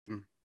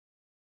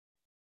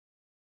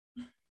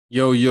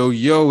Yo, yo,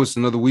 yo, it's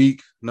another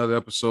week, another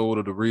episode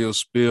of The Real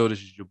Spill. This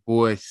is your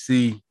boy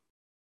C.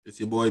 It's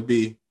your boy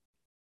B.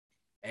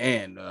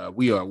 And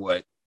we are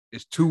what?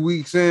 It's 2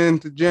 weeks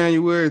into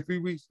January, 3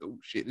 weeks. Oh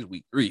shit, this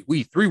week three.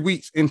 We 3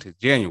 weeks into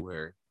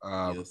January.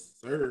 Yes,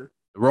 sir.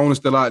 The Rona's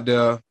still out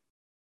there.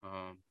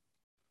 Um,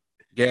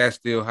 gas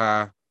still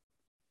high.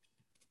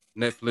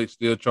 Netflix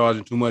still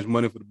charging too much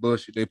money for the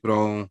bullshit they put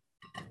on.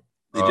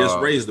 They just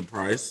raised the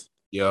price.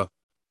 Yeah.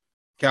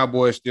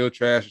 Cowboys still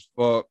trash as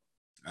fuck.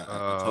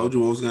 I told you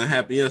what was gonna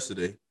happen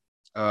yesterday.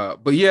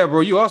 But yeah, bro,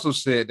 you also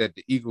said that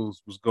the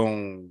Eagles was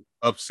going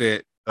to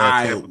upset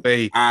Tampa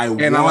Bay. I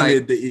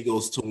wanted the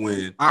Eagles to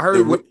win. I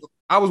heard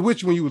I was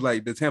with you when you was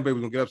like the Tampa Bay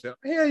was gonna get upset.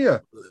 Hell yeah.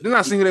 Then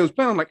I seen who they was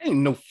playing. I'm like, ain't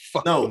no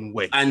fucking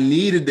way. I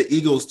needed the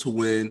Eagles to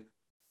win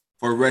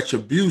for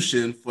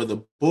retribution for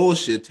the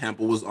bullshit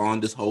Tampa was on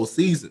this whole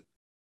season.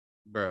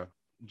 Bro,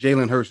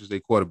 Jalen Hurts is their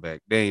quarterback.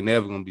 They ain't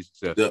never gonna be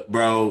successful.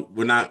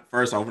 We're not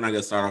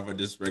gonna start off with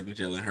disrespecting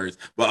Jalen Hurts.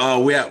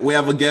 But we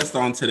have a guest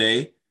on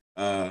today.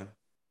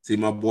 See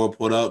my boy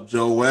put up,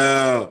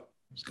 Joel.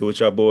 What's good with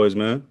y'all boys,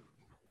 man?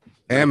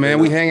 Hey man,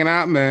 we hanging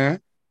out, man.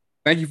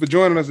 Thank you for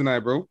joining us tonight,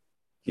 bro.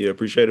 Yeah,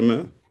 appreciate it,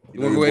 man.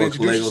 You want to go ahead and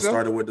introduce yourself?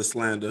 Started with the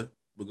slander,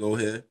 but go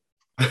ahead.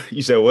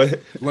 You said what?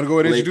 You want to go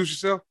ahead and introduce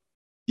yourself?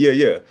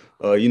 Yeah.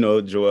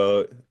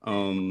 Joel,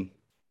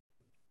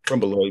 from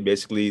Beloit,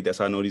 basically. That's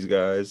how I know these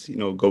guys.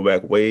 Go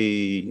back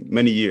way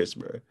many years,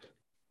 bro.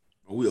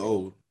 We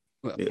old.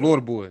 Yeah.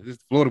 Florida Boyz. This is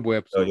the Florida Boy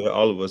episode. Yeah,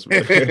 all of us, bro.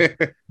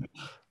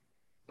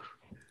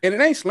 And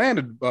it ain't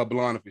slander,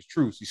 Belon, if it's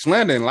true. See,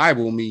 slander and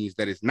libel means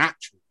that it's not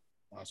true.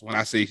 So when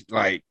I say,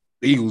 like,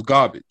 the Eagles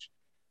garbage,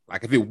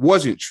 like, if it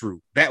wasn't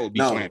true, that would be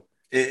slander.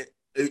 It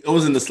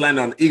wasn't the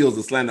slander on the Eagles,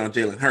 the slander on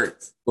Jalen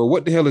Hurts. But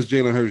what the hell has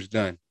Jalen Hurts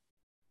done?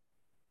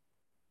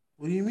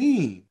 What do you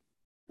mean?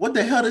 What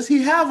the hell does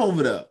he have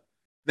over there?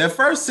 Their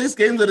first 6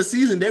 games of the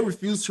season, they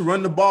refused to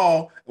run the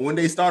ball. And when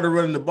they started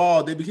running the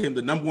ball, they became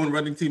the number 1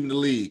 running team in the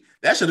league.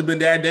 That should have been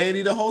their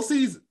identity the whole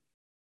season.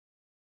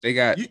 They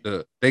got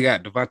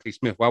Devontae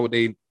Smith. Why would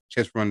they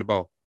just run the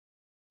ball?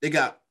 They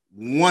got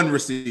 1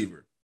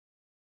 receiver.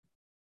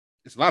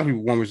 It's a lot of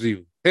people 1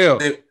 receiver. Hell,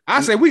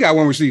 I say we got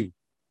 1 receiver.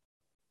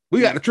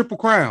 We got the triple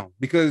crown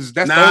because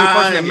that's the only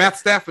person that Matt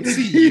Stafford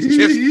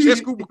sees.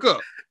 Just Cooper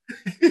Kupp.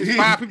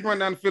 5 people run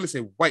down the field and say,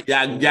 "White."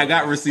 Yeah,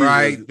 got receivers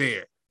right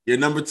there. Your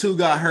number 2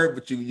 got hurt,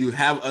 but you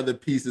have other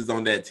pieces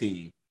on that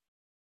team.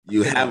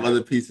 You have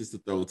other pieces to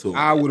throw to them.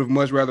 I would have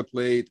much rather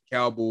played the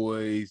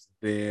Cowboys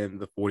than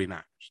the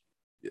 49ers.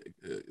 Yeah,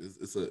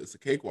 it's a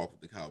cakewalk with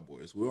the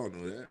Cowboys. We all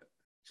know that.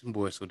 Some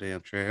boys so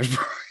damn trash,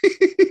 bro.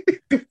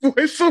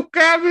 Boys so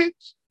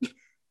garbage.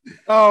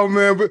 Oh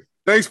man, but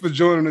thanks for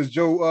joining us,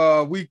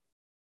 Joe.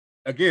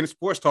 The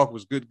sports talk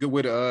was good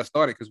way to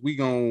start it because we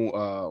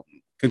gonna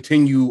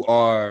continue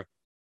our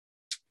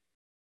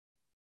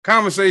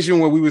conversation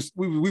where we was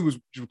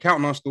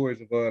counting on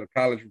stories of the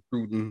college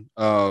recruiting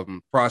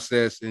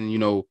process,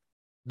 and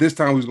this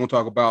time we was gonna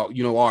talk about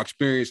our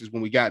experiences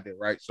when we got there,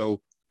 right?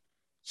 So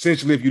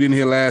essentially, if you didn't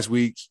hear last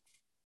week's,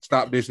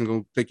 stop this and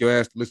go take your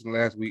ass to listen to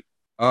last week.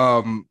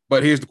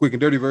 But here's the quick and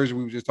dirty version.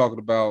 We were just talking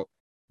about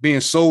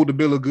being sold the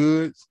bill of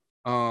goods.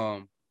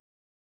 I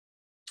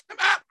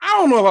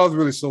don't know if I was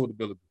really sold the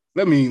bill of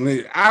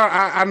goods.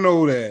 I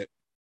know that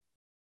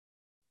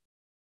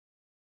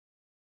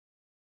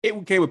it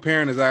became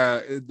apparent as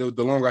the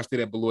longer I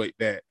stayed at Beloit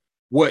that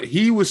what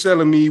he was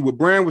selling me, what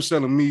Brand was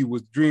selling me,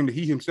 was the dream that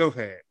he himself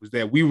had, was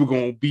that we were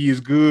going to be as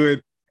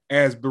good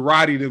as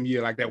Berardi them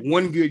year. Like that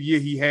one good year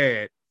he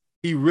had,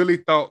 he really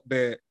thought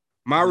that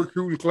my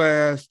recruiting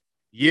class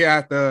year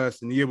after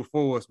us and the year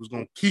before us was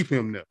going to keep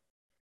him there.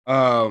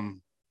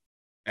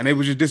 And it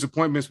was just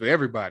disappointments for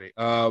everybody.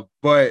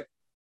 But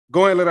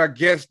go ahead and let our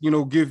guest,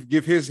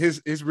 give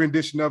his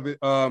rendition of it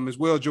as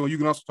well, Joe. You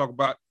can also talk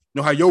about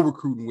how your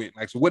recruiting went.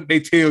 Like, so what did they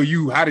tell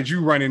you? How did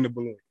you run into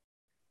Beloit?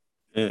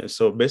 Yeah,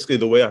 so basically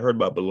the way I heard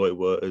about Beloit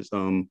was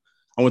I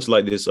went to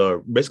like this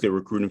basically a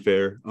recruiting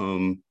fair.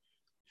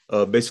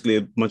 Basically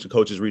a bunch of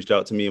coaches reached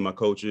out to me and my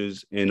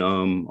coaches and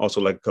also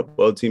like a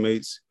couple other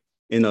teammates.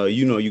 And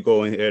you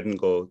go ahead and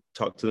go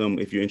talk to them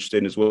if you're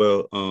interested as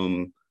well.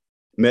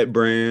 Met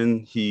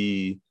Brand,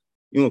 he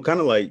kind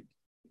of like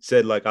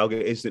said like I'll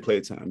get instant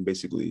play time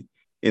basically.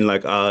 And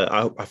like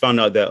I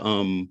found out that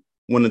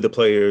one of the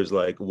players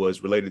like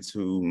was related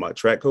to my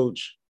track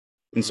coach.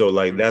 And so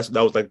like that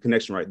was like a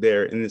connection right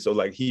there. And then so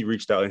like he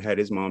reached out and had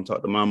his mom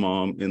talk to my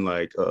mom and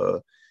like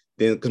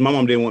then because my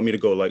mom didn't want me to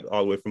go like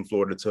all the way from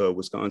Florida to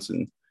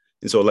Wisconsin.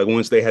 And so like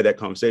once they had that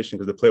conversation,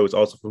 because the player was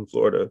also from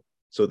Florida.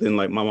 So then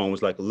like my mom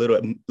was like a little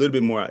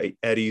bit more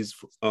at ease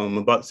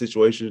about the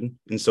situation.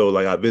 And so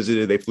like I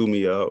visited, they flew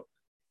me out.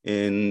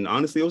 And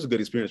honestly, it was a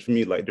good experience for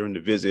me. Like during the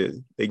visit,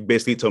 they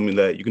basically told me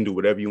that you can do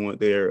whatever you want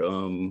there.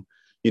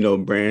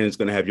 Brand's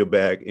going to have your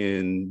back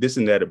and this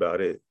and that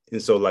about it.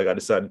 And so like I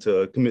decided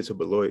to commit to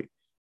Beloit.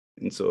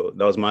 And so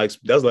that was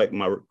like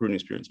my recruiting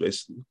experience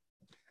basically.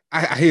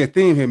 I hear a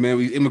theme here, man.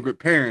 We immigrant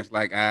parents,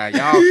 like y'all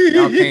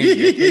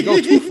can't go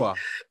too far.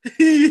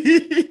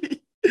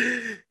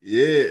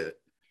 Yeah.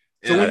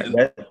 So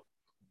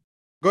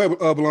Go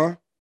ahead, Blonde.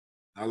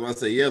 I was about to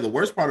say, yeah, the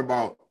worst part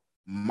about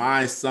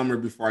my summer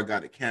before I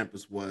got to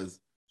campus was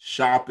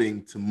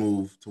shopping to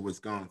move to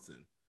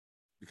Wisconsin.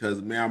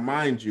 Because, may I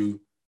mind you,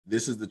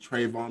 this is the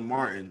Trayvon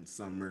Martin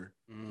summer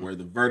where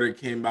the verdict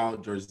came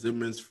out, George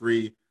Zimmerman's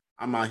free.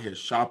 I'm out here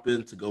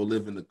shopping to go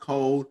live in the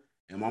cold,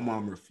 and my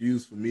mom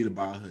refused for me to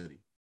buy a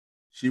hoodie.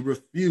 She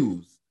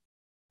refused.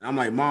 And I'm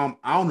like, Mom,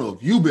 I don't know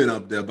if you've been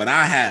up there, but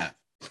I have.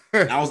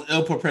 I was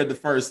ill prepared the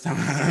first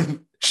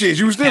time. Shit,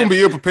 you still gonna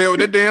be ill prepared with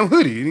that damn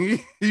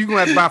hoodie. You gonna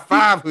have to buy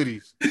 5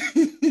 hoodies.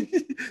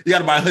 You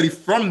gotta buy a hoodie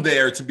from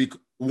there to be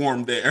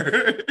warm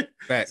there.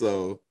 Fact.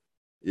 So,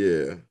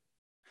 yeah.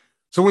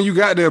 So when you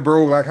got there,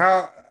 bro, like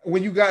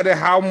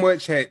how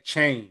much had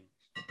changed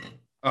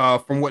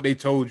from what they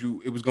told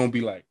you it was gonna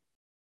be like?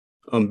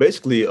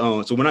 Basically,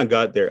 so when I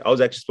got there, I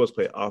was actually supposed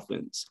to play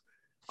offense.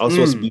 I was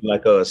supposed to be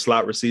like a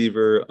slot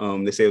receiver.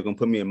 They said they were gonna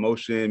put me in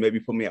motion,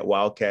 maybe put me at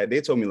Wildcat.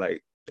 They told me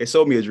they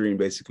sold me a dream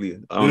basically.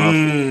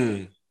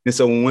 And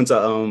so once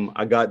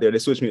I got there, they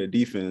switched me to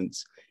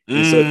defense.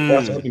 And so they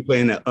also had me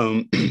playing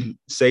that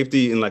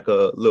safety in like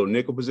a little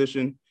nickel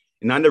position.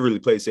 And I never really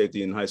played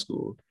safety in high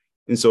school.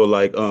 And so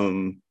like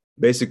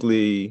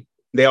basically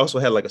they also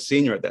had like a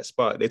senior at that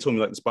spot. They told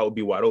me like the spot would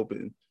be wide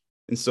open.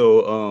 And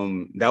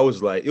so that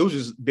was like, it was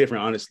just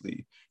different,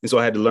 honestly. And so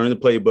I had to learn the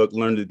playbook,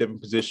 learn the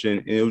different position.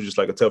 And it was just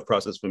like a tough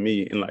process for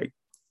me. And like,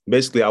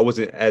 basically I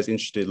wasn't as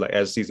interested like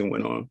as the season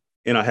went on.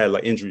 And I had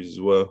like injuries as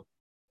well.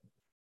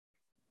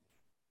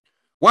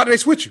 Why did they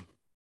switch you?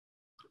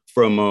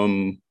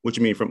 From what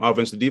you mean, from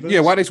offense to defense?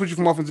 Yeah, why did they switch you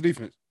from offense to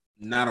defense?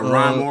 Not a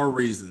rhyme or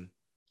reason.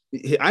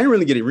 I didn't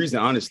really get a reason,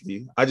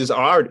 honestly. I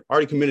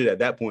already committed at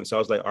that point. So I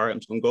was like, all right, I'm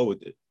just gonna go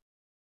with it.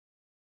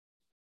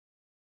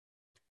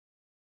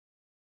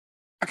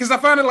 Because I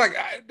found it like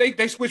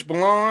they switched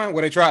Belon.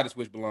 Well, they tried to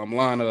switch Belon.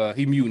 Belon,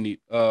 he mutinied.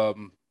 I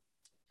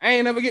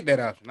ain't never get that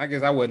option. I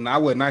guess I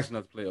wasn't nice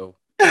enough to play over.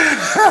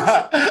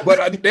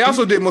 But they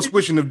also did more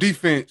switching of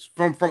defense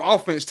from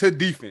offense to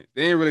defense.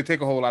 They didn't really take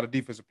a whole lot of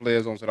defensive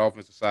players onto the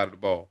offensive side of the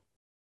ball.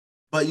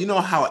 But you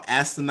know how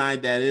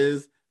asinine that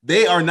is?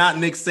 They are not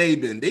Nick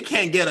Saban. They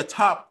can't get a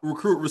top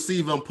recruit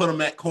receiver and put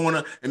him at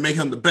corner and make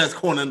him the best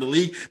corner in the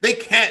league. They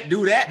can't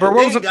do that. Bro,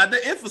 they ain't got the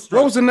infrastructure.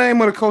 What was the name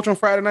of the coach on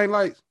Friday Night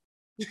Lights?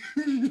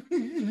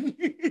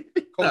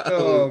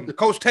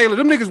 Coach Taylor.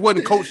 Them niggas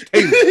wasn't Coach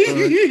Taylor.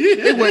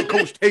 They wasn't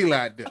Coach Taylor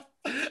out there.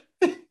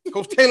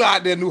 Coach Taylor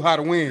out there knew how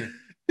to win.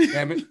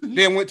 Damn it.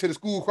 Then went to the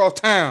school across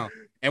town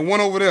and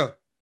went over there.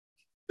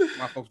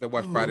 My folks that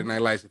watch Friday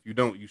Night Lights, if you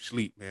don't, you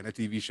sleep, man. That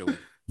TV show is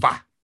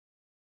fire.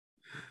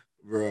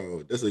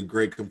 Bro, that's a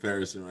great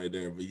comparison right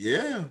there. But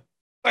yeah.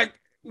 Like,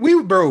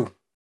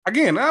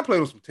 again, I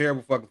played with some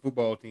terrible fucking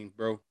football teams,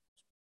 bro.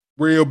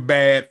 Real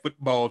bad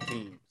football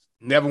teams.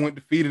 Never went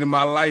defeated in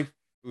my life.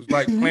 It was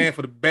like playing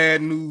for the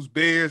Bad News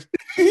Bears.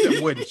 That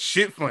wasn't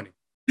shit funny.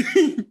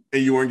 And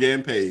you weren't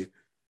getting paid.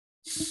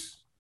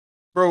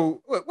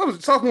 Bro, what was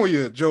it? Sophomore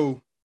year,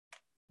 Joe?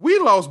 We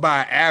lost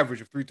by an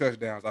average of 3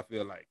 touchdowns, I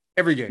feel like.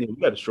 Every game. Yeah, we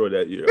got destroyed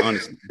that year,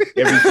 honestly.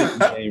 Every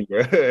game,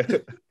 bro.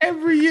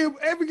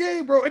 Every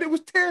game, bro. And it was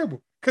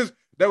terrible. Because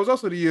that was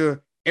also the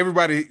year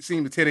everybody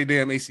seemed to tear their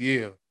damn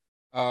ACL.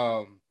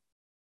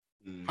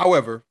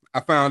 However,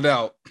 I found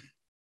out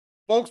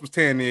folks was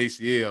tearing the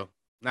ACL.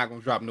 Not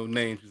going to drop no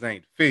names because I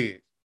ain't the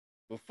feds.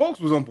 But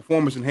folks was on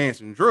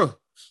performance-enhancing drugs.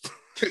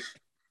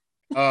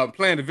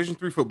 Playing Division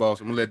III football,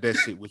 so I'm going to let that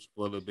sit with you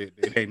for a little bit.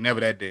 It ain't never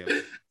that damn.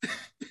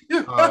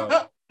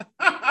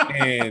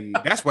 And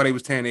that's why they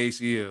was tearing the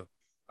ACL,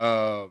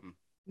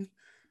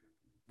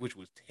 which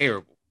was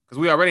terrible. Because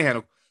we already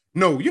had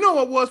No, you know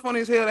what was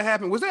funny as hell that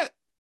happened? Was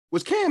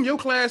Cam your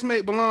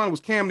classmate, Belon? Was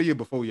Cam the year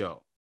before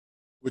y'all?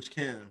 Which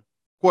Cam?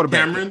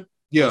 Quarterback. Cameron?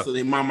 Yeah. So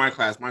they my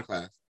class.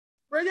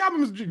 Bro, y'all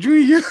remember junior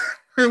year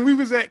when we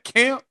was at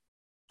camp?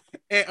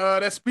 And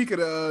that speaker,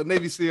 the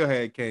Navy SEAL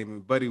had came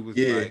and Buddy was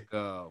like,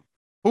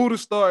 who the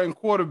starting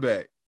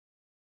quarterback?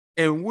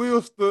 And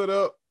Will stood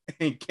up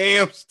and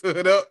Cam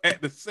stood up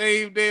at the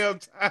same damn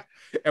time.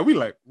 And we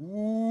like,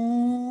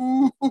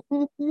 ooh.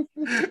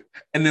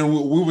 And then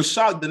we were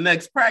shocked the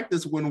next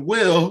practice when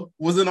Will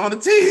wasn't on the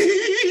team.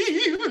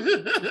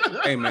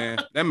 Hey, man,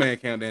 that man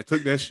came there and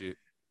took that shit.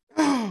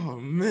 Oh,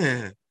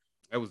 man.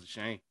 That was a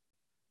shame.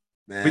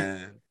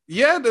 Man. But,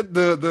 yeah,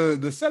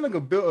 the selling a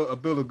bill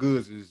of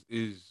goods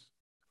is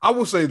I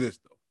will say this,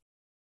 though.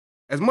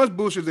 As much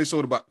bullshit they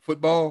sold about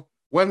football,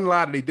 one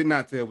lie that they did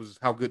not tell was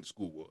how good the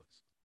school was.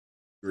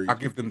 Agreed. I'll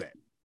give them that.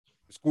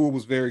 The school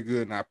was very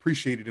good, and I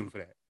appreciated them for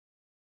that.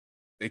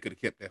 They could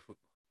have kept that football.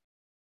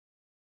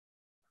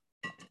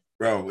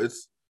 Bro,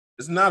 it's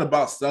not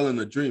about selling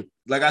the dream.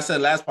 Like I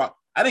said last part,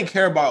 I didn't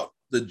care about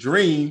the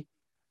dream.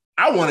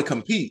 I want to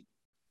compete.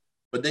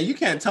 But then you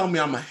can't tell me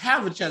I'm going to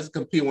have a chance to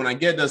compete when I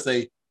get there and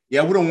say,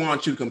 yeah, we don't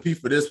want you to compete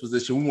for this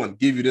position. We want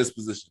to give you this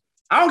position.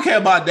 I don't care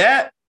about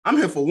that. I'm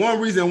here for one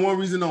reason and one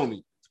reason only,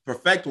 to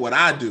perfect what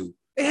I do.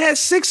 They had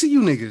 6 of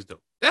you niggas, though.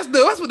 That's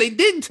what they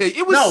didn't tell you.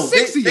 It was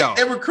 6 of y'all.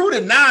 They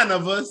recruited 9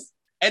 of us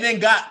and then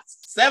got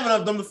 7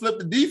 of them to flip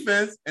the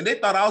defense, and they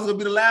thought I was going to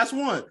be the last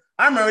one.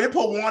 I remember they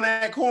put Juan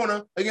at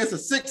corner against a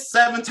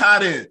 6'7"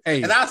 tight end.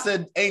 Hey. And I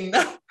said, ain't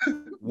nothing.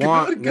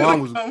 Juan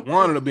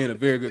ended up being a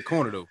very good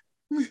corner, though.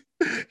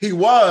 He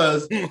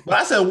was. But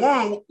I said,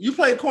 Juan, you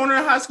played corner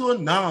in high school?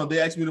 No, they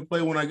asked me to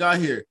play when I got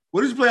here.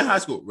 What did you play in high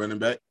school? Running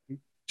back.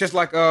 Just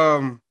like,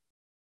 but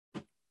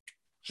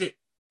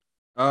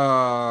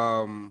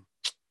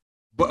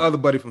other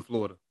buddy from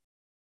Florida.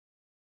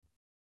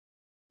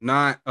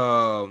 Not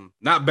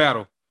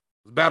Battle.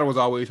 Battle was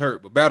always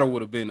hurt, but Battle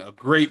would have been a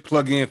great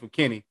plug-in for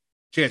Kenny.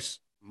 Just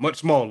much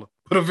smaller,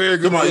 but a very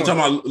good. You talking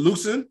about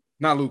Luxon?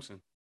 Not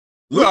Luxon.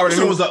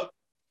 Luxon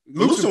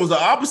was the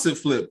opposite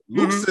flip.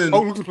 Luxon.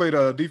 Luxon played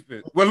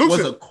defense. Well, Luxon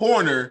was a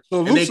corner,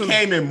 so and they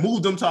came and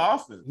moved him to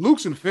offense.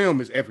 Luxon film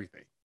is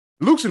everything.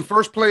 Luxon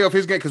first play of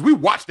his game, because we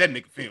watched that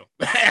nigga film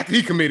after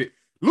he committed.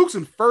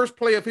 Luxon first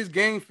play of his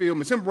game film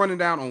is him running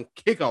down on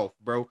kickoff,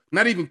 bro.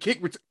 Not even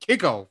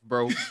kickoff,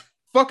 bro.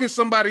 Fucking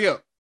somebody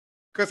up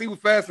because he was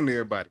faster than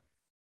everybody.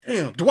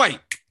 Damn, Dwight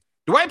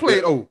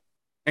played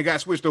and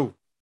got switched over.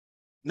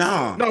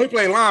 No, he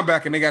played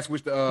linebacker and they got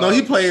switched to. No,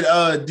 he played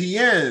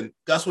DN.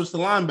 Got switched to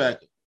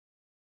linebacker.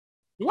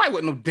 Dwight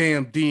wasn't no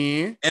damn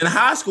DN. In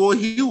high school,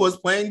 he was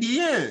playing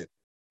DN.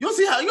 You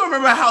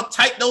remember how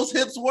tight those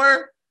hips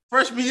were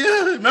freshman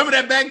year? Remember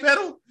that back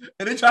pedal?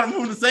 And they try to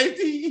move the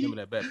safety.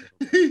 Remember that back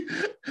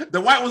pedal?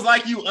 Dwight was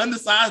like you,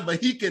 undersized,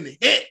 but he can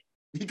hit.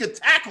 He could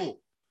tackle.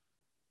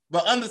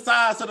 But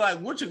undersized, so they're like,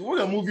 we're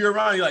gonna move you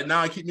around. You're like,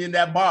 nah, keep me in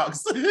that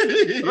box.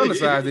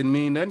 Undersized didn't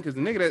mean nothing because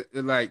the nigga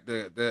that like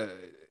the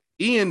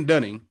Ian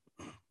Dunning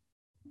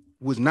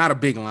was not a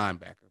big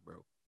linebacker,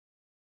 bro.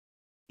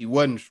 He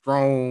wasn't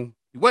strong.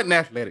 He wasn't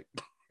athletic.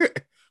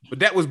 But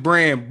that was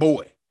Brand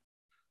boy.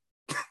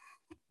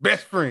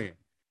 Best friend.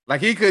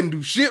 Like he couldn't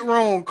do shit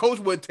wrong. Coach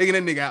wasn't taking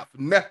that nigga out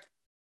for nothing.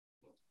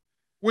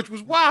 Which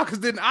was wild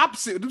because then the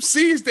opposite. Them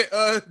scenes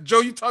that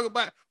Joe you talk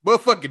about,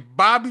 motherfucking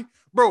Bobby,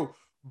 bro.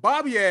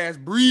 Bobby ass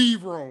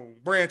breathe wrong.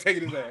 Brand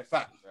taking his ass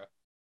out,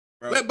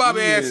 bro. Let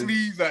Bobby ass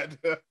sneeze out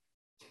there.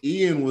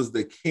 Ian was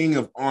the king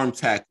of arm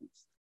tackles.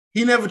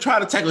 He never tried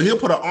to tackle. He'll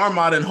put an arm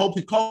out and hope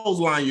he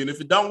clothesline you. And if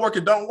it don't work,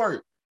 it don't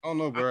work. I don't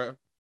know, bro.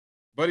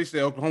 Buddy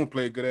said Oklahoma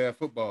played good ass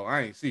football.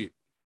 I ain't see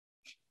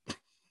it.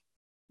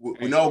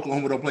 We know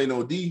Oklahoma don't play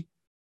no D.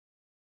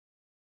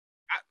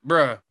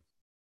 Bruh,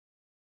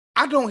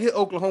 I don't hear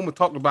Oklahoma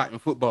talked about in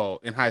football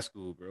in high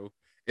school, bro.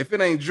 If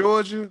it ain't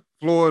Georgia,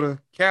 Florida,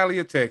 Cali,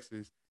 or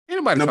Texas,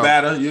 anybody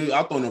Nevada,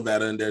 I'll throw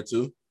Nevada in there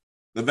too.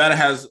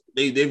 Nevada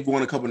they've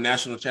won a couple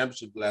national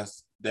championships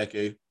last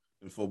decade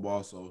in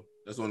football, so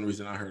that's the only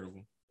reason I heard of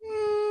them.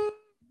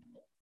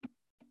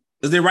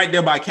 Because they're right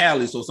there by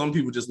Cali, so some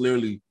people just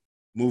literally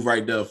move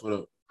right there for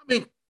the. I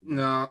mean,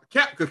 no,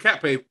 Cap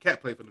played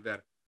for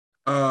Nevada.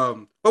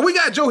 But we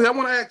got Joe here. I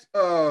want to ask.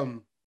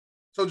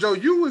 So Joe,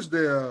 you was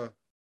there.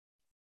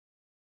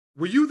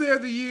 Were you there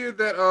the year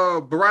that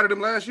berated them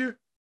last year?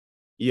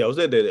 Yeah, I was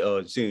there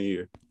that senior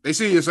year. They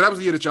senior, so that was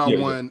the year that y'all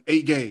won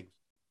 8 games.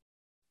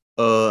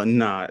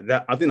 Nah, I think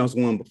that was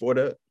the one before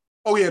that.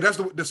 Oh yeah,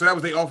 so that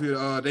was they off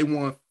year. They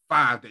won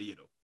 5 that year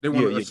though. They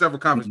won several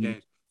conference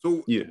games.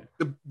 So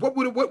what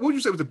would you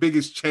say was the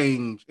biggest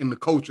change in the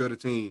culture of the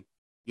team?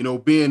 You know,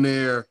 being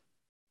there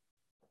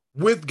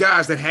with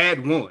guys that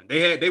had won.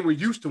 They were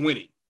used to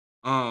winning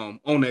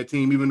on that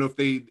team, even though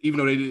they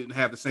didn't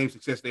have the same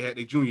success they had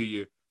their junior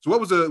year. So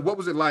what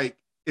was it like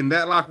in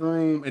that locker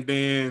room? And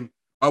then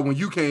when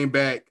you came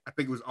back, I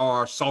think it was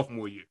our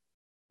sophomore year.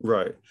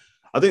 Right.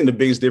 I think the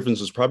biggest difference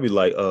was probably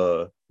like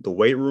the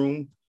weight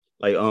room.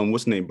 Like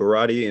what's the name?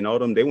 Barati and all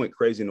them, they went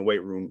crazy in the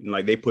weight room and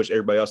like they pushed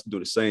everybody else to do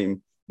the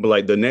same. But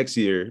like the next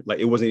year, like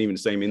it wasn't even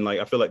the same. And like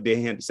I feel like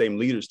they had the same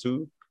leaders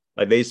too.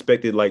 Like they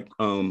expected like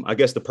I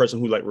guess the person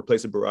who like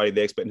replaced Barati,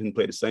 they expected him to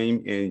play the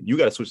same. And you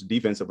got to switch the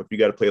defense up if you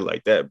got to play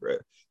like that, bro.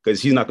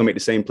 Because he's not gonna make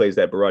the same plays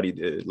that Barati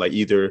did, like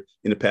either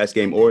in the pass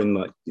game or in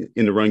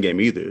the run game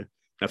either. And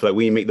I feel like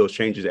we didn't make those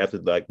changes after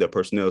like the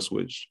personnel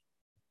switch.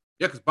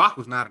 Yeah, because Bach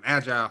was not an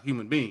agile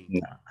human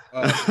being.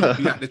 Nah.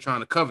 He out there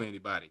trying to cover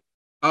anybody.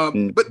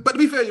 But to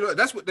be fair, you know,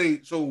 that's what they.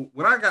 So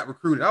when I got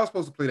recruited, I was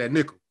supposed to play that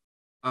nickel.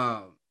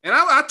 And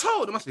I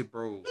told him, I said,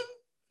 bro,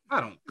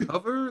 I don't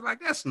cover. Like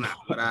that's not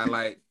what I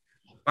like.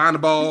 Find the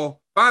ball,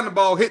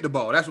 hit the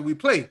ball. That's what we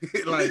play.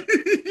 Like,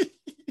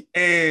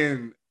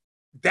 and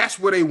that's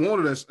where they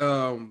wanted us.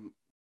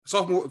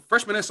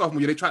 Freshman and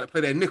sophomore year, they tried to play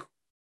that nickel,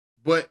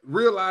 but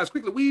realized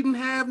quickly we didn't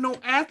have no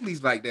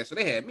athletes like that. So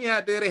they had me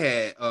out there. They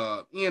had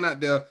Ian out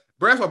there.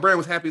 That's why Brand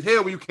was happy as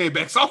hell when you came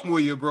back sophomore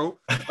year, bro.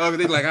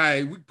 They like, all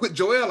right, we put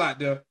Joel out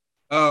there.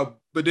 But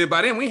then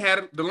by then we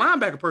had the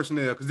linebacker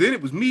personnel because then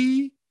it was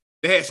me.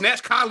 They had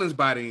Snatch Collins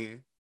by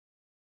then,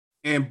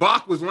 and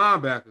Bach was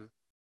linebacker.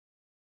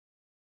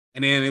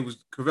 And then it was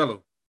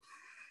Crivello.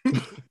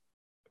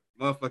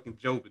 Motherfucking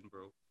Jobin,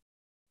 bro.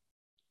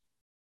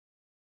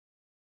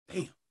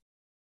 Damn.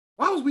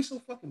 Why was we so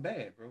fucking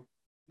bad, bro?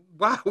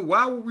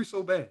 Why were we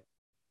so bad?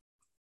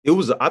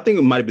 I think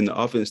it might have been the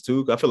offense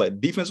too. I feel like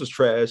defense was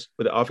trash,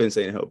 but the offense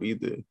ain't help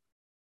either.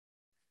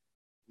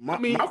 My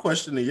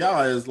question to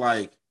y'all is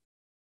like,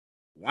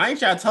 why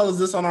ain't y'all tell us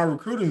this on our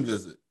recruiting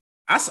visit?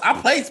 I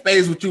played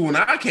spades with you when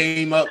I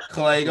came up,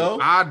 Calago.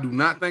 I do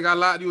not think I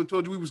lied to you and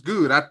told you we was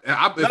good. If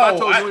I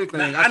told you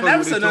anything, I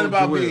never said nothing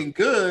about Joel. being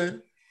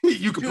good.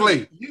 You can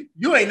play.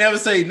 You ain't never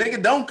say,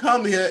 nigga, don't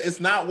come here. It's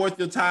not worth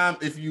your time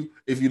if you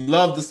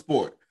love the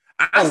sport.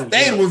 I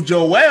stayed with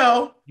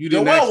Joel.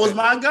 Joel was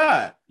my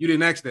guy. You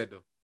didn't ask that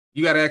though.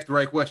 You got to ask the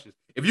right questions.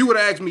 If you would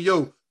have asked me,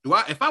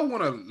 if I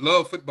want to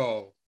love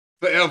football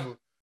forever,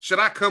 should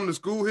I come to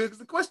school here? Because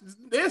the question is,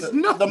 there's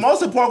nothing. The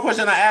most important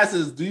question I asked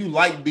is, do you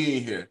like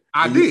being here?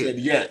 And you said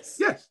yes.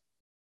 Yes.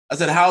 I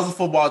said, how's the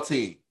football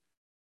team?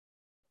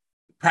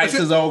 Practice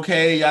is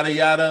okay, yada,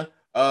 yada.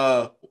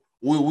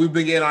 We've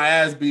been getting our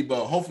ass beat,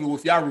 but hopefully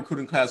with y'all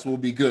recruiting class, we'll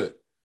be good.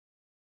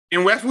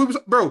 And that's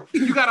what bro,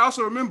 you got to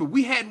also remember,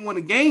 we hadn't won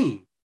a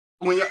game.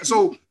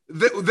 So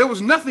there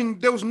was nothing,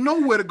 there was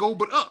nowhere to go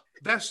but up.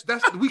 That's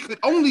we could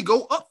only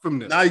go up from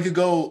there. Now you could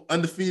go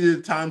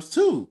undefeated times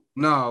 2.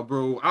 Nah,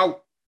 bro.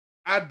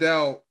 I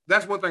doubt.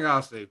 That's one thing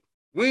I'll say.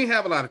 We ain't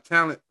have a lot of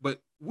talent,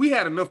 but we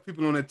had enough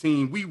people on that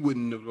team. We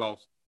wouldn't have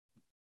lost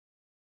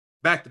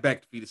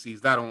back-to-back defeated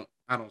seasons. I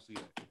don't see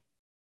that.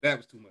 That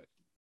was too much.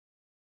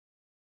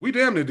 We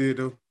damn near did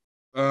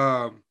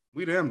though.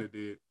 We damn near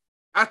did.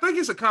 I think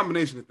it's a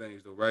combination of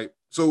things though, right?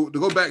 So to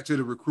go back to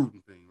the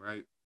recruiting thing,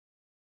 right?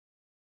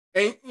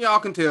 And y'all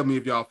can tell me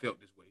if y'all felt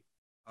this way.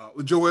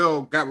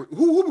 Joel got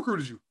who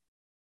recruited you?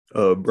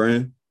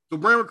 Brand. So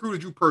Brand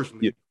recruited you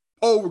personally. Yeah.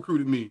 Paul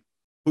recruited me.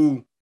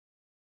 Who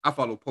I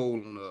follow Paul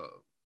on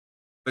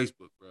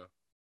Facebook, bro.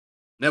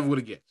 Never would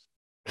have guessed.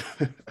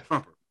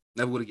 Trumper.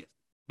 Never would have guessed.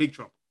 Big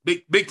Trump.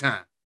 Big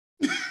time.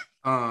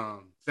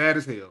 Sad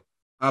as hell.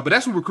 But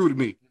that's who recruited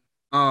me.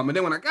 And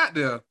then when I got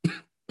there,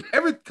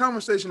 every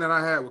conversation that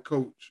I had with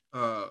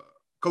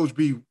Coach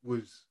B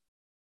was,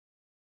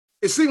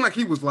 it seemed like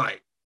he was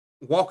like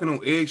walking on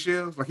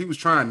eggshells, like he was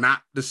trying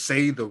not to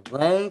say the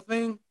wrong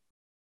thing.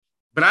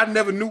 But I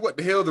never knew what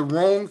the hell the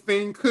wrong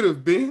thing could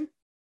have been.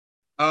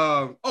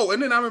 And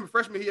then I remember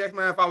freshman, he asked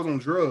me if I was on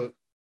drugs.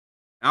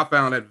 And I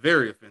found that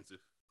very offensive.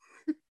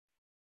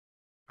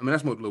 I mean, I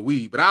smoked a little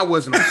weed, but I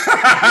wasn't on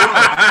drugs. He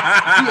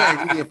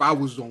asked me if I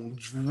was on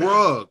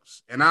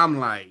drugs. And I'm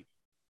like,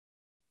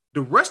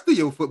 the rest of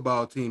your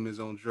football team is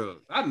on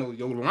drugs. I know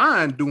your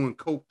line doing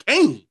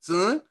cocaine,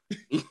 son.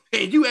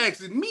 And you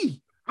asking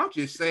me. I'm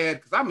just sad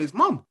because I miss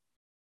mama.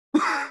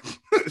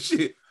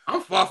 Shit,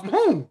 I'm far from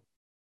home.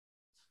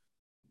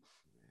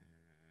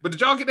 But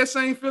did y'all get that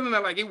same feeling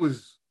that like it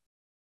was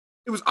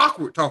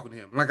awkward talking to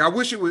him? Like I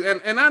wish it was,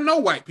 and I know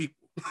white people.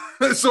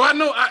 So I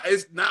know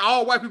it's not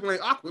all white people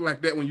ain't awkward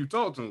like that when you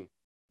talk to him.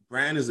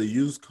 Brand is a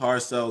used car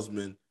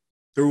salesman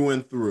through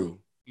and through.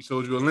 He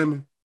sold you a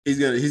lemon. He's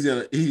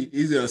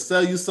gonna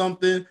sell you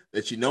something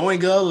that you know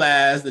ain't gonna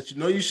last, that you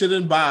know you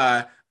shouldn't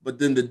buy, but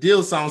then the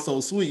deal sounds so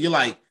sweet. You're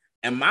like,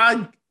 am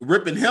I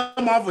ripping him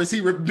off or is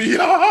he ripping me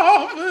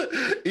off?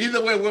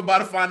 Either way, we're about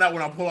to find out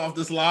when I pull off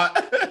this lot.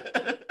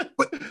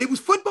 But it was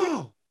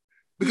football.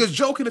 Because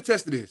Joe can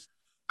attest to this.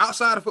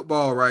 Outside of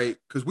football, right?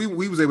 Because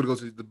we was able to go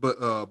to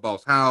the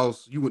boss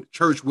house. You went to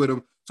church with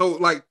him. So,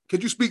 like,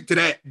 could you speak to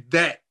that?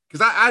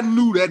 Because I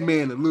knew that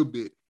man a little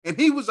bit. And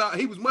he was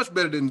much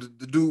better than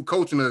the dude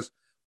coaching us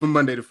from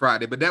Monday to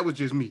Friday. But that was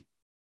just me.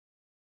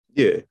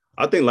 Yeah.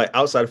 I think, like,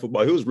 outside of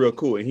football, he was real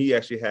cool. And he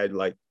actually had,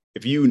 like,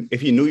 if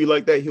he knew you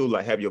like that, he would,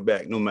 like, have your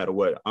back no matter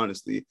what,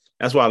 honestly.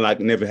 That's why I, like,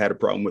 never had a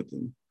problem with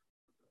him.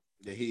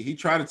 Yeah, he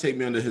tried to take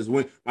me under his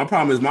wing. My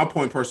problem is my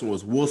point person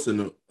was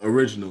Wilson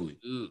originally.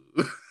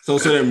 So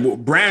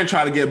then Brand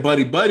tried to get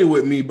buddy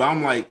with me, but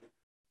I'm like,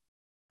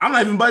 I'm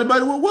not even buddy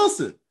with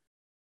Wilson.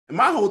 And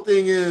my whole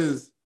thing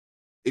is,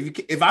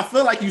 if I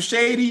feel like you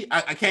shady,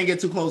 I can't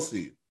get too close to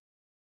you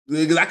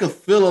because I could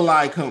feel a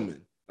lie coming.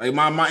 Like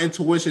my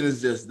intuition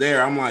is just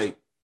there. I'm like,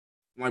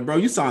 bro,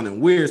 you sounding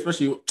weird,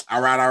 especially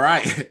all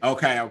right,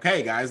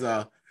 okay, guys.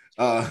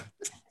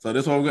 So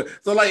this one good.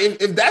 So like,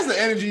 if that's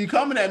the energy you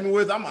coming at me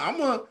with, I'm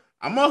gonna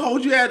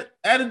hold you at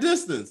a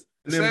distance.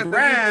 And then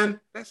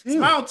Brand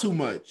smiled too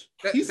much.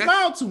 He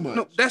smiled too much.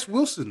 No, that's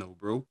Wilson though,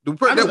 bro.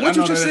 What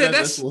you just said,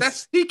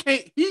 that's he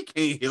can't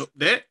help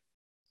that.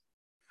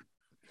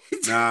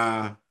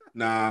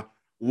 Nah.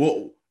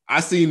 Well,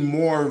 I seen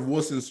more of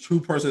Wilson's true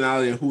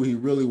personality and who he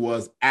really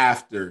was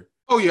after.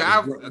 Oh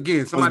yeah,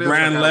 somebody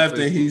Brand left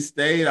and he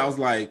stayed. I was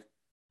like,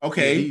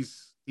 okay,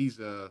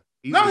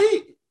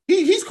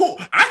 yeah, he's cool.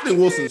 I think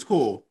Wilson's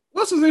cool.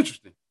 Wilson's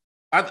interesting.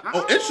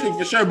 Interesting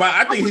for sure, but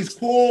I think he's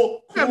cooler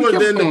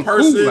than the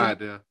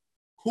person.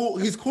 Cool.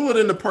 He's cooler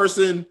than the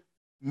person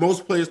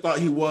most players thought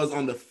he was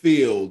on the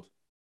field.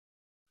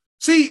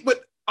 See,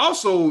 but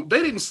also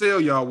they didn't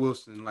sell y'all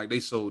Wilson like they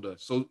sold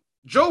us. So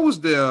Joe was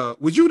there.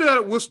 Was you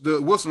there with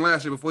Wilson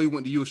last year before he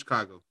went to U of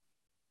Chicago?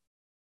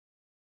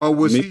 Or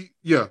was he?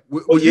 Yeah.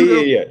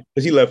 Yeah.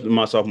 Because he left in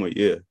my sophomore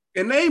year.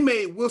 And they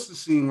made Wilson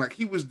seem like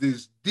he was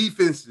this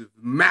defensive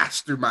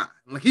mastermind,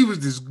 like he was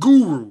this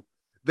guru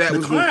that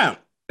was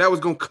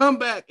going to come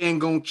back and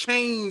going to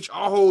change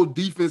our whole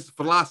defensive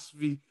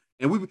philosophy.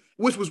 And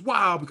which was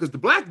wild because the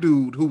black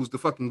dude who was the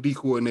fucking D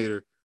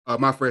coordinator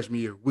my freshman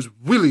year was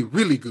really,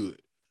 really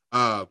good.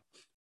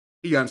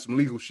 he got in some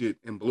legal shit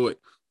in Beloit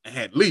and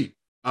had to leave.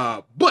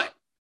 But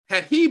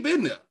had he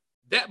been there,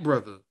 that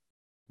brother,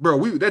 bro,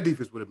 that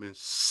defense would have been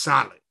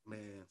solid,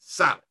 man,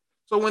 solid.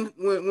 So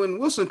when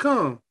Wilson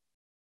come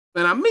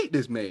and I meet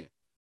this man,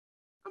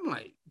 I'm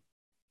like,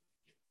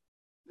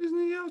 this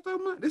nigga I was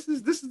talking about. This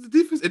is the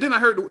defense. And then I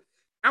heard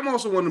I'm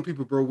also one of them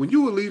people, bro. When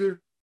you a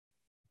leader,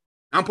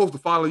 I'm supposed to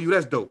follow you.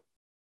 That's dope.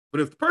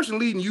 But if the person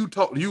leading you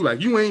talk to you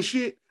like you ain't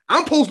shit,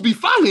 I'm supposed to be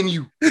following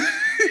you.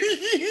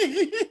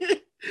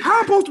 How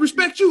I'm supposed to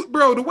respect you,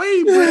 bro? The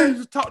way Brad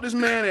just taught this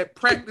man at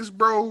practice,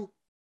 bro,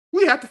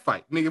 we had to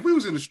fight, nigga. If we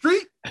was in the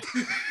street,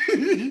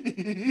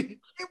 we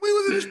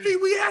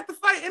had to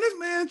fight. And this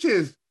man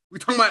just, we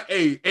talking about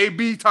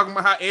AB talking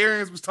about how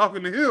Arians was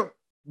talking to him,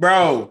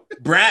 bro.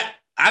 Brad,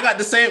 I got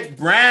the same.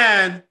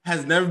 Brad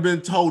has never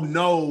been told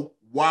no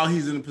while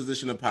he's in a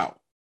position of power.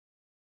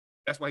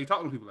 That's why he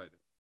talking to people like that.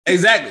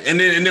 Exactly. And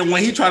then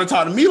when he tried to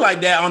talk to me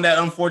like that on that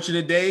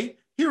unfortunate day,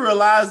 he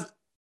realized,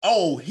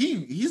 oh,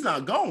 he's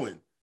not going.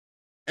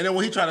 And then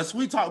when he tried to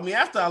sweet talk me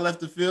after I left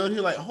the field,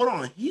 he's like, hold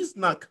on, he's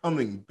not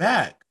coming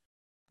back.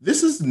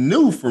 This is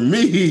new for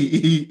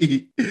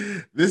me.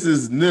 This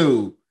is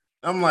new.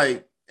 I'm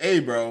like, hey,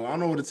 bro, I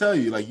don't know what to tell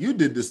you. Like, you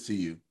did this to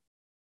you.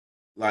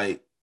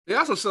 Like, they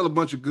also sell a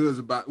bunch of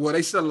goods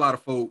they sell a lot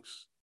of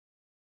folks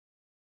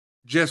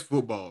just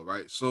football,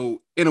 right?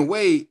 So in a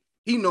way,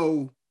 he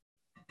know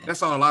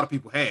that's all a lot of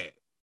people had.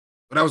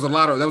 But that was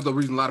the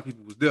reason a lot of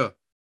people was there,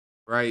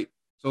 right?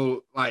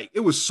 So, like, it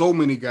was so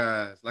many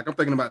guys. Like, I'm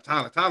thinking about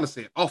Tyler. Tyler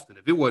said often,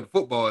 if it wasn't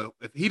football,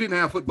 if he didn't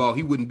have football,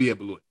 he wouldn't be at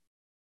Beloit.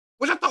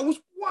 Which I thought was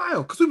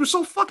wild, because we were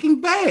so fucking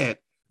bad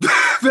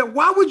that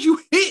why would you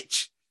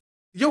hitch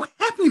your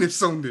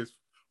happiness on this?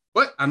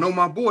 But I know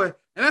my boy,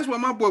 and that's why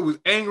my boy was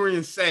angry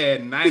and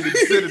sad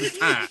 90% of the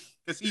time.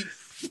 Because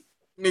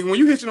nigga, when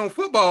you hitching on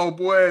football,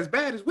 boy, as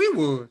bad as we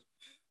was,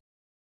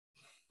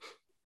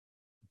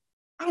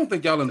 I don't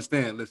think y'all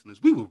understand, listeners.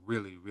 We were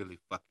really, really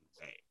fucking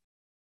bad.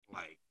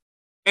 Like,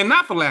 and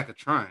not for lack of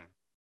trying.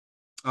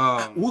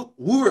 We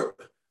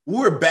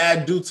were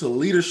bad due to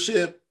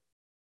leadership,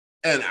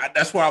 and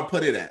that's where I'll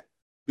put it at.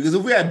 Because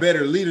if we had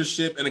better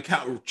leadership and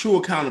true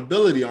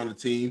accountability on the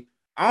team,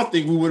 I don't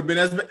think we would have been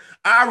as bad.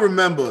 I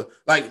remember,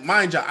 like,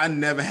 mind you, I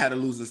never had a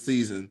losing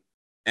season,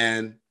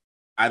 and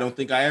I don't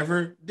think I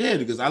ever did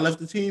because I left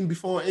the team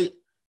before it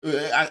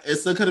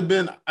still could have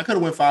been. I could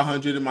have went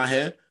 500 in my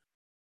head,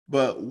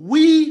 but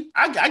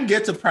I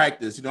get to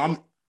practice. You know,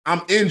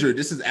 I'm injured.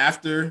 This is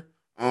after.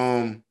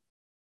 So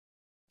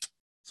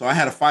I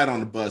had a fight on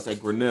the bus at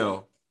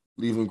Grinnell,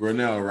 leaving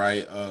Grinnell,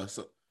 right?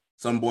 So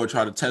some boy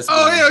tried to test me.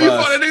 Oh, yeah, you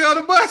fought that nigga on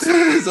the bus.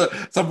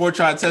 So some boy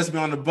tried to test me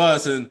on the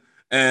bus,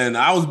 and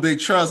I was big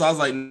trust. I was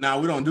like, nah,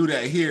 we don't do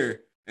that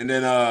here. And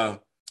then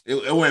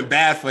it went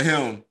bad for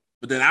him.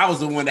 But then I was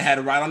the one that had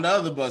to ride on the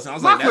other bus. And I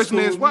was My like, that's question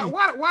cool is,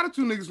 why the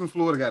two niggas from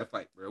Florida got to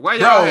fight, bro? Why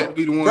y'all had to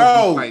be the ones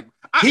to fight?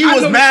 He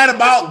was mad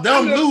about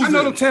them losing. I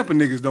know them Tampa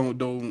niggas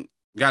don't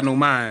got no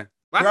mind.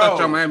 I thought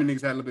y'all Miami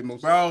niggas had a little bit more.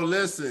 Bro,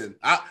 listen.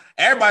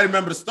 Everybody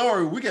remember the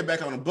story. We get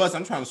back on the bus.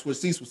 I'm trying to switch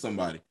seats with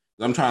somebody.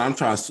 I'm trying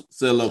to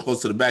sit a little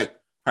close to the back.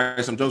 Crack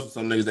some jokes with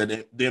some niggas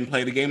that didn't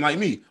play the game like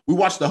me. We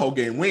watched the whole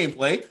game. We ain't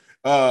play.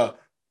 Took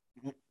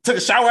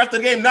a shower after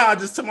the game. Nah, I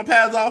just took my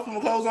pads off, put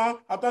my clothes on,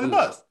 hopped on the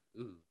bus.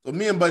 So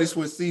me and Buddy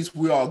switched seats.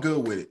 We all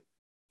good with it.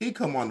 He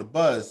come on the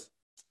bus.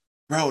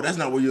 Bro, that's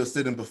not where you were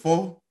sitting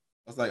before.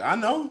 I was like, I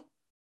know.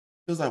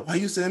 He was like, why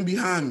you sitting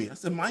behind me? I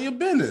said, mind your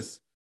business.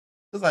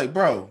 He was like,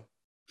 bro,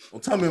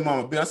 don't tell me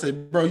mama bitch. I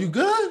said, bro, you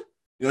good?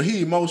 You know,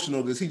 he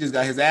emotional because he just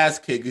got his ass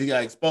kicked. He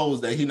got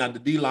exposed that he not the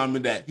D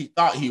lineman that he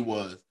thought he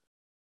was.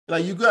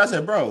 Like, you good? I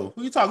said, bro,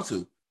 who you talking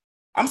to?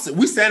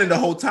 We standing the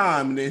whole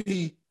time, and then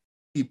he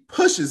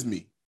pushes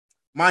me.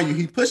 Mind you,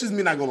 he pushes me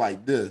and I go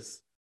like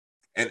this.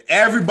 And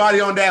everybody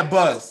on that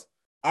bus,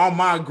 on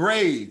my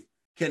grave,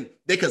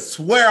 they could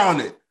swear on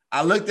it.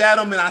 I looked at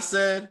him and I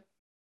said,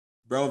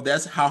 bro, if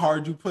that's how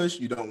hard you push,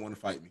 you don't want to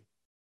fight me.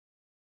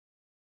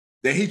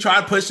 Then he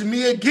tried pushing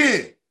me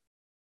again.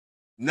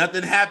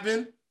 Nothing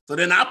happened. So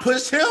then I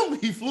pushed him.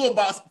 He flew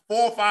about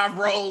 4 or 5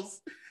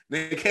 rows.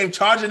 Then he came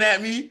charging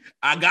at me.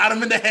 I got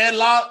him in the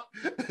headlock.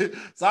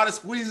 Started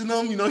squeezing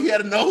him. You know, he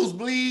had a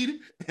nosebleed.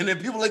 And then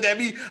people looked at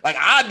me like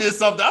I did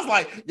something. I was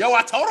like, yo,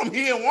 I told him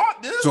he didn't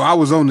want this. So I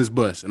was on this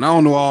bus, and I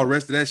don't know all the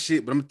rest of that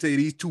shit, but I'm going to tell you,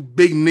 these two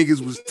big niggas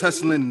was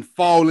tussling and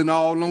falling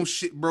all on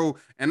shit, bro.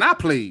 And I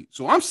played.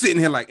 So I'm sitting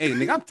here like, hey,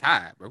 nigga, I'm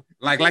tired, bro.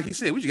 Like you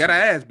said, we just got our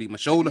ass beat. My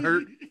shoulder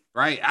hurt,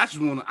 right? I just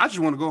want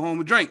to go home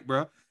and drink,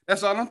 bro.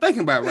 That's all I'm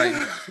thinking about right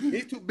now.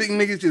 These two big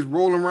niggas just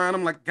rolling around.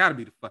 I'm like, gotta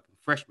be the fucking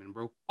freshman,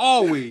 bro.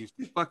 Always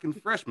the fucking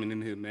freshman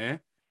in here, man.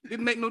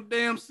 Didn't make no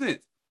damn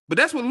sense. But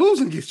that's what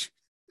losing gets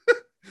you.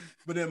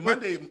 But then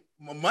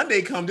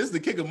Monday come, this is the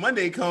kicker.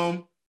 Monday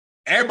come,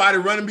 everybody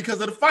running because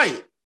of the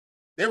fight.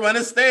 They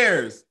running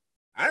stairs.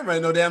 I ain't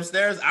running no damn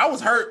stairs. I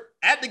was hurt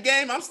at the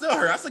game. I'm still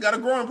hurt. I still got a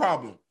growing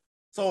problem.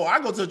 So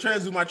I go to the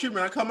trans, do my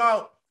treatment. I come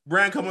out,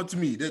 Brand come up to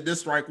me.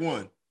 This strike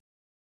one.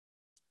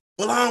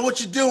 Belon,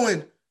 what you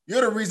doing?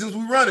 You're the reasons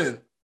we running.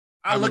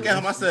 I look at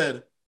him. I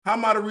said, How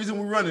am I the reason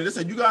we running? They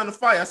said, you got in the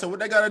fight. I said, what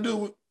they got to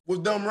do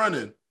with them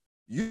running?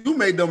 You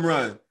made them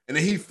run. And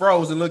then he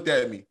froze and looked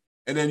at me.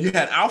 And then you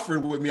had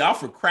Alfred with me.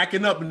 Alfred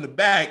cracking up in the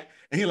back.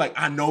 And he like,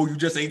 I know you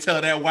just ain't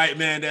tell that white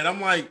man that.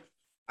 I'm like,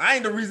 I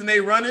ain't the reason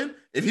they running.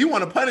 If he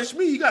want to punish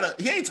me, he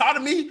ain't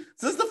talking to me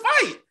since the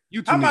fight.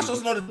 How am I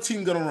supposed to know the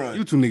team gonna run?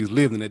 You two niggas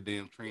lived in that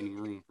damn training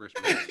room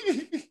freshman.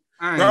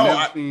 I ain't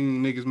never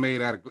seen niggas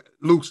made out of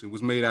Luxon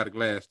was made out of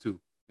glass too.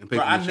 And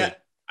paper mache.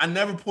 I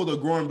never pulled a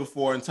groin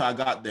before until I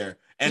got there.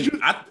 And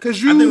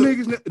because you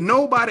niggas,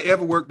 nobody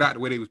ever worked out the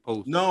way they was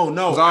supposed to.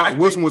 No.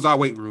 Wilson was our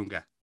weight room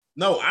guy.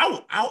 No,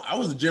 I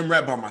was a gym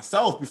rat by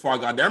myself before I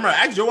got there. I remember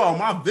actually on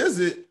my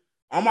visit,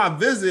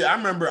 I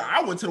remember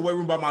I went to the weight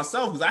room by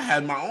myself because I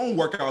had my own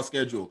workout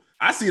schedule.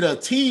 I see the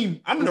team.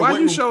 I'm in the weight room.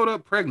 Why you showed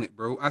up pregnant,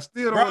 bro? I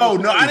still don't. Bro,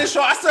 no, I didn't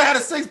show. I still had a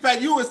 6-pack.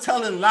 You was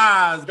telling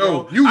lies,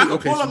 bro.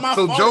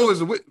 So Joe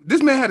is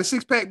this man had a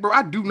 6-pack, bro.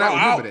 I do not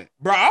remember that,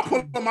 bro. I'll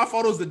put up my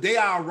photos the day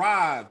I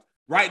arrived.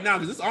 Right now,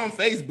 because it's on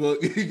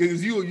Facebook.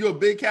 Because you're a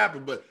big capper.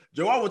 But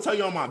Joe, I will tell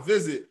you on my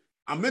visit,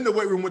 I'm in the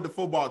weight room with the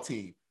football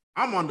team.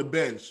 I'm on the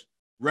bench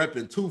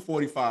repping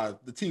 245.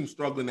 The team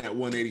struggling at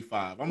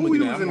 185. I'm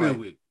looking at it.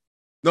 With?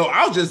 No,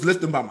 I was just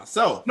lifting by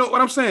myself. No,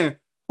 what I'm saying,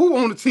 who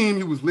on the team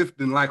he was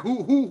lifting? Like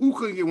who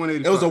couldn't get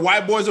 185? It was the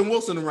white boys and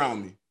Wilson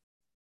around me.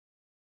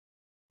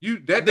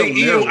 I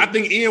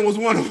think Ian was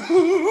one of them.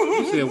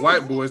 You said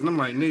white boys, and I'm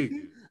like,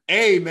 nigga.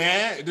 Hey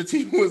man, the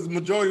team was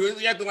majority.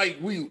 You have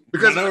to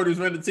because minorities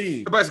ran the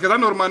team. Because I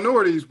know the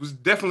minorities was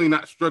definitely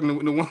not struggling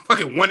with the one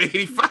fucking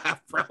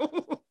 185, bro.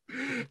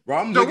 Bro,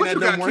 I'm looking at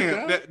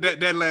them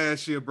that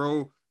last year,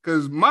 bro.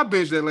 Because my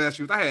bench that last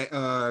year, I had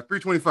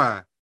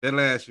 325 that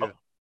last year.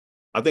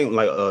 I think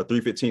like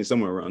 315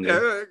 somewhere around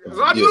there. Yeah,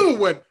 so I knew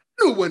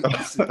it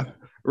wasn't.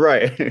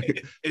 Right.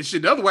 And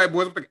shit, the other white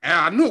boys,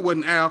 I knew it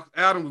wasn't Al.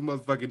 Adam was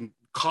motherfucking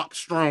cop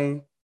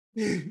strong,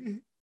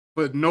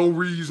 for no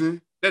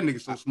reason. That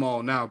nigga's so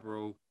small now,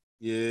 bro.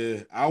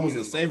 Yeah, I was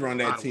a savior on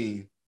that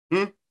team.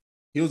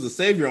 He was a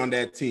savior on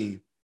that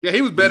team. Yeah,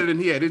 he was better than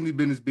he had any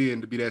business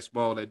being to be that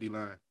small, that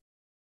D-line.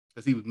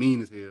 Because he was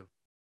mean as hell.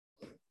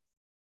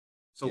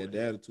 So yeah, they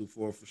had a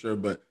 2-4 for sure.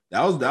 But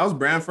that was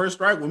Brand's first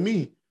strike with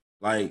me.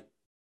 Like,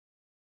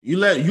 you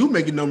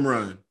making them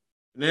run.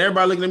 And then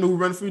everybody looking at me who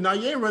running for you. Now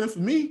you ain't running for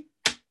me.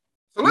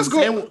 So let's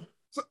go.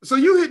 So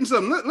you hitting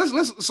something.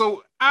 Let's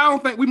so I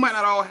don't think we might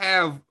not all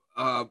have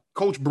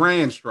Coach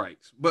Brand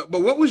strikes, but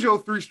what was your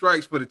 3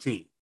 strikes for the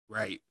team,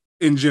 right?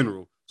 In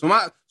general. So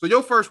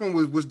your first one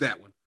was that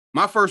one.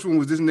 My first one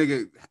was this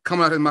nigga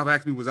coming out his mouth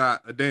asking me was I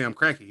a damn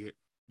crackhead.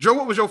 Joe,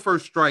 what was your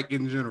first strike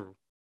in general?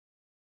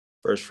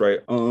 First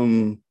strike,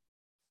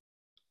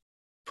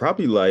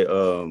 probably like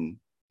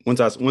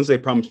once they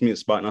promised me a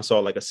spot and I saw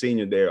like a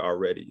senior there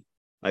already.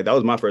 Like that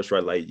was my first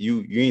strike. Like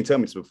you ain't tell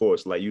me this before.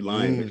 It's like you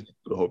lying through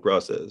the whole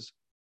process.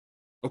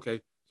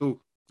 Okay,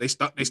 so they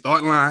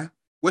start lying.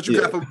 What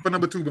you got for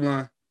number 2,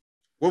 Beloit?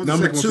 What was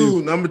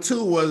number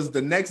two was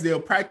the next day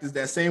of practice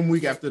that same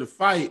week after the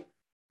fight.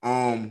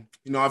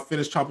 I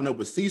finished chopping up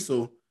with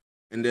Cecil,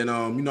 and then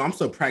I'm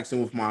still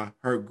practicing with my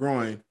hurt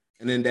groin.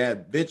 And then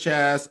that bitch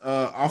ass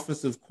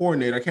offensive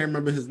coordinator, I can't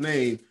remember his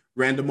name,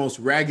 ran the most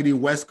raggedy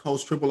West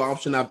Coast triple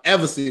option I've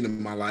ever seen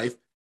in my life.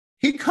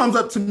 He comes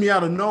up to me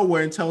out of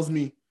nowhere and tells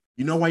me,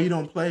 "You know why you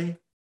don't play?"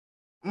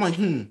 I'm like,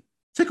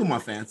 tickle my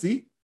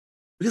fancy.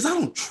 Because I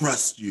don't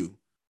trust you.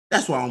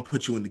 That's why I don't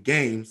put you in the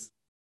games.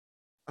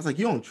 I was like,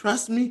 you don't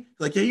trust me? He's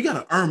like, yeah, you got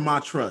to earn my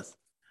trust.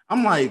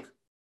 I'm like,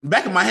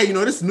 back in my head,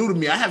 this is new to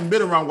me. I haven't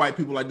been around white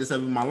people like this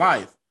ever in my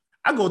life.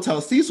 I go tell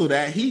Cecil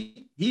that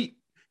he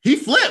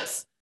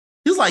flips.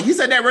 He's like, he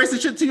said that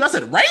racist shit to you. I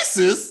said,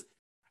 racist?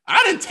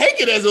 I didn't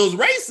take it as it was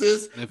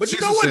racist. But you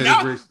know what?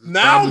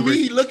 Now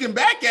me looking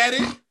back at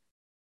it,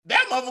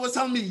 that motherfucker was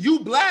telling me, you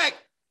black,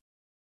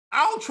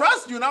 I don't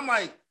trust you. And I'm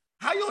like,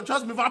 how you don't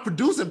trust me if I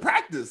produce in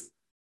practice?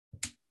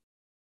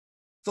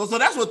 So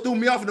that's what threw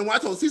me off. And then when I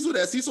told Cecil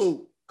that,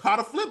 Cecil caught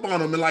a flip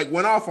on him and like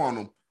went off on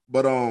him.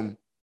 But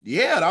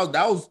yeah,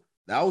 that was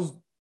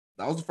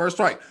the first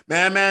strike.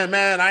 Man,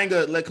 I ain't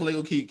gonna let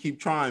Kaleo keep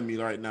trying me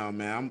right now,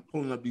 man. I'm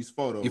pulling up these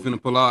photos. He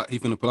finna pull out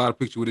a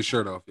picture with his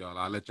shirt off, y'all.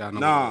 I'll let y'all know.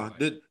 Nah,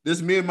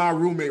 this me and my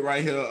roommate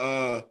right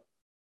here,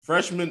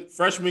 freshman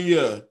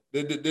year.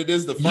 This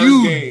is the first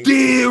game. You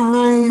did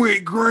room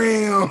with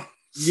Graham.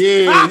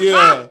 Yeah.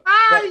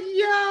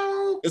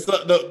 Yo. It's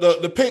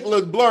the pic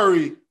looked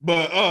blurry,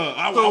 but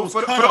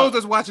for those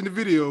that's watching the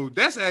video,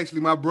 that's actually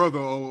my brother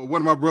or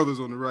one of my brothers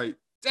on the right.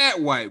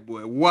 That white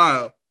boy,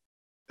 wow.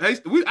 I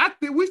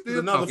think we still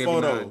another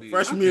photo.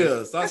 Freshman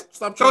year.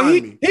 Stop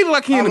trying me. He look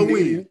like he in the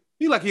medium.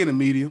 He like he in the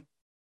medium.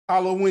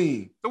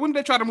 Halloween. So when did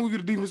they try to move you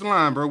to defensive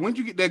line, bro? When did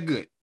you get that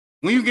good?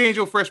 When you gained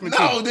your freshman 10?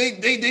 No,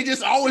 they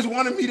just always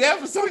wanted me there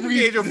for some reason.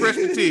 You gained your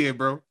freshman 10,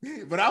 bro.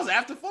 But I was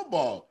after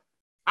football.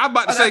 I'm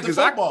about to say, because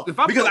if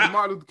I put the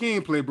Martin Luther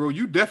King play, bro,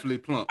 you definitely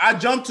plump. I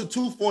jumped to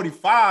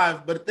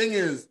 245, but the thing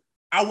is,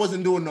 I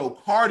wasn't doing no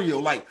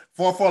cardio. Like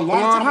for a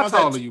long time. How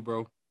tall are you,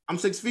 bro? I'm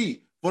 6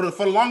 feet. For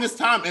the longest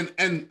time,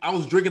 and I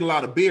was drinking a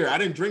lot of beer. I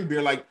didn't drink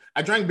beer. Like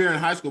I drank beer in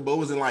high school, but it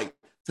wasn't like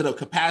to the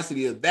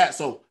capacity of that.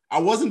 So I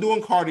wasn't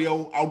doing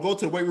cardio. I would go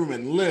to the weight room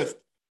and lift,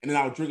 and then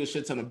I would drink a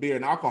shit ton of beer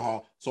and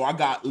alcohol. So I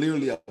got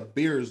literally a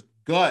beer's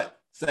gut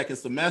second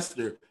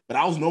semester, but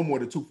I was no more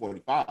than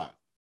 245.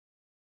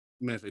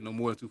 Man, say no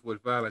more than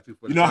 245, like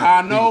 245. You know how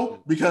I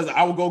know? Because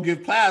I would go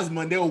give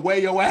plasma and they would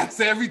weigh your ass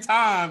every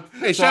time.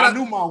 Hey, so I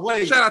knew my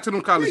weight. Shout out to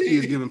them college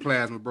kids giving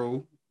plasma,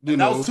 bro. That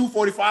was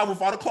 245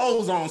 with all the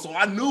clothes on. So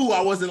I knew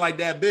I wasn't like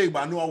that big,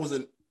 but I knew I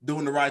wasn't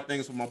doing the right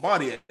things for my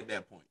body at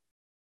that point.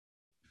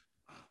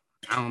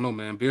 I don't know,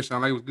 man. Beer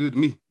sounded like it was good to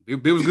me.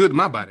 Beer was good to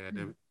my body,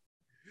 damn it.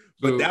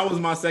 But that was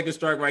my second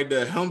strike right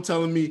there. Him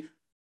telling me,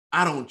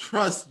 I don't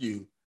trust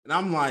you. And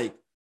I'm like,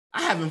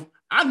 I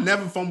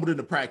never fumbled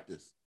into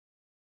practice.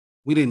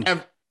 We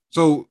didn't.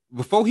 So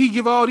before he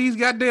give all these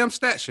goddamn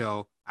stats,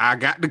 y'all, I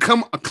got to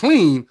come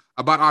clean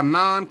about our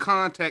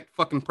non-contact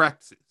fucking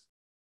practices.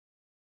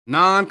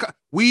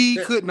 We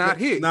could not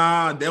hit.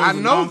 Nah, there was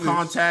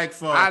non-contact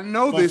for. I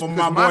know this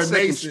because my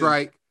second Mason.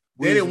 Strike.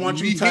 They didn't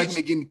want you touching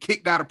and getting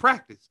kicked out of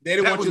practice. They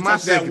didn't want you to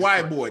touch that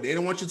white boy. They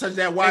didn't want you to touch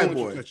that white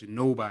boy. Touching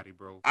nobody,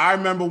 bro. I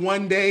remember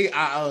one day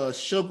I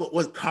shook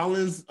with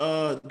Collins.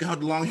 Got the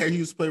long hair. He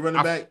used to play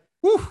running back.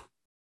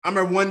 I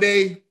remember one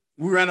day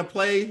we ran a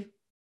play.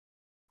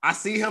 I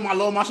see him. I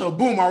lower my shoulder.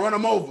 Boom! I run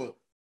him over,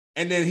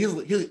 and then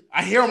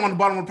I hear him on the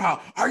bottom of the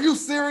pile. Are you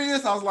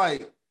serious? I was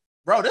like,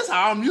 bro, this is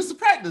how I'm used to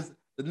practice.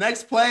 The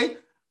next play,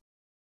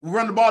 we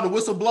run the ball, the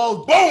whistle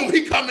blows, boom,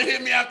 he come and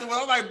hit me afterwards. I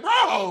was like,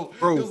 bro.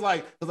 It was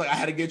like, I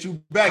had to get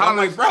you back.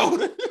 Collins, I'm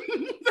like,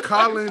 bro.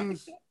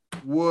 Collins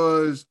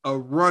was a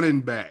running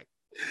back.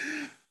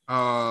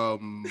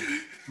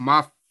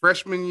 My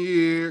freshman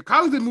year,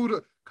 Collins moved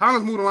to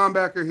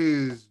linebacker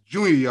his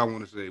junior year, I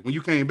want to say, when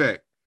you came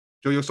back.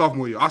 So your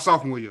sophomore year, our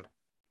sophomore year.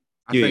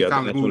 I think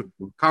Collins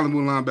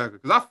moved linebacker.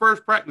 Because our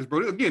first practice,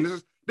 bro, again,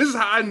 this is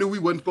how I knew we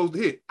wasn't supposed to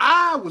hit.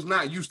 I was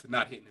not used to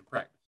not hitting in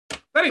practice.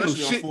 That ain't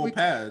especially no shit. Full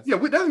pass. Yeah,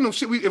 that ain't no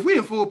shit. If we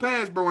in full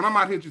pass, bro, and I'm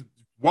out here just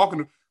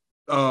walking,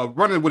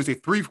 running, what is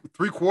it,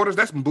 three quarters?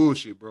 That's some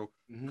bullshit, bro.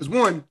 Because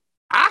one,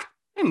 I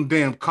ain't no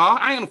damn car.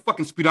 I ain't a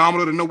fucking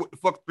speedometer to know what the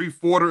fuck three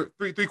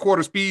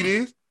quarter speed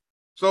is.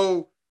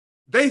 So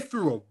they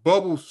threw a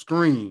bubble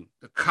screen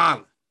to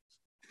Collins,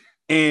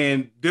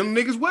 and them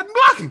niggas wasn't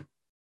blocking.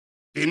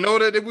 Didn't know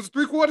that it was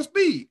 3/4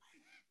 speed.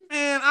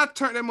 Man, I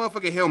turned that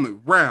motherfucking helmet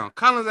round.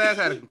 Collins' ass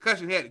had a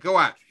concussion, he had to go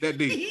out that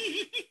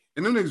day.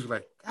 And them niggas was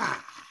like, God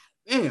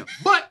damn.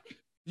 But,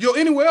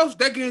 anywhere else,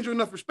 that gains you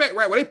enough respect,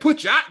 right? Well, they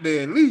put you out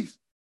there at least.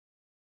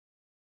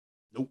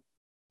 Nope.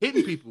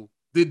 Hitting people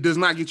does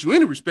not get you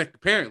any respect,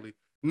 apparently.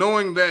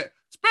 Knowing that,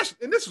 especially,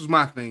 and this was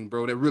my thing,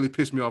 bro, that really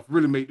pissed me off,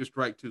 really made this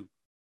strike too.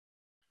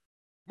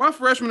 My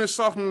freshman and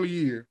sophomore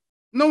year,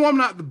 no, I'm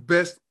not the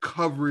best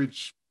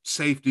coverage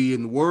safety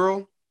in the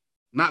world,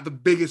 not the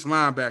biggest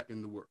linebacker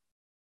in the world.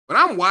 But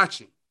I'm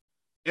watching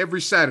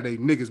every Saturday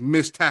niggas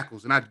miss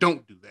tackles, and I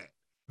don't do that.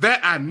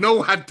 That I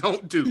know I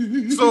don't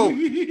do. So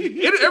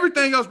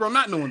everything else, bro,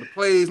 not knowing the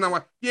plays, not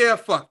like, yeah,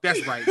 fuck,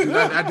 that's right. Dude,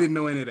 I didn't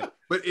know any of that.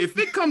 But if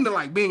it come to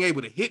like being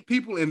able to hit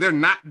people and they're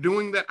not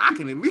doing that, I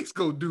can at least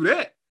go do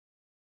that.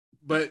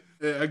 But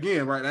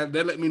again, right,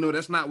 that let me know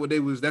that's not what they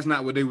was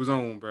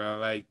on, bro.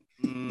 Like,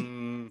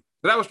 so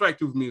that was strike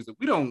two for me, is that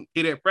we don't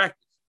hit at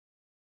practice.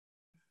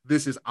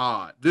 This is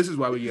odd. This is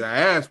why we get our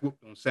ass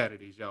whooped on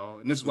Saturdays, y'all.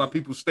 And this is why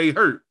people stay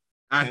hurt.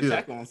 I hear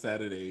tackle on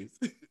Saturdays.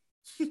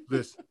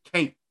 Listen,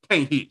 can't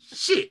hit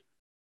shit.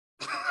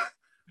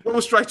 What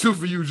was strike two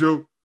for you,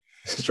 Joe?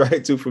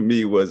 Strike two for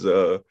me was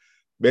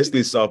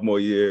basically sophomore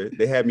year.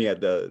 They had me at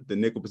the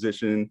nickel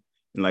position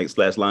and like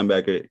slash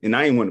linebacker, and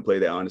I didn't want to play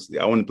that, honestly.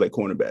 I wanted to play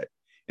cornerback,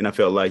 and I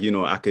felt like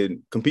I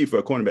could compete for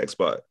a cornerback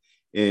spot.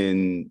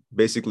 And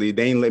basically,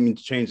 they ain't let me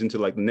change into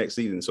like the next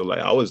season. So like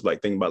I was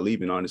like thinking about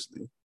leaving,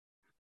 honestly.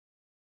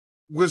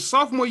 Was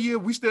sophomore year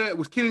was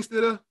Kenny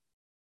still there?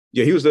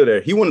 Yeah, he was still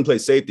there. He wanted to play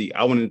safety.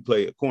 I wanted to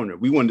play a corner.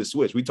 We wanted to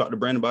switch. We talked to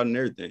Brandon about it and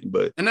everything.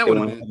 But that would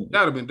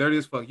have been dirty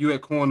as fuck. You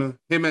at corner,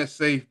 him at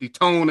safety,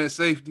 Tone at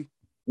safety.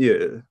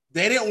 Yeah.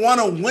 They didn't want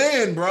to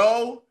win,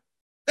 bro.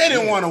 They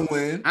didn't want to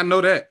win. I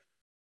know that.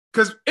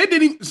 Because it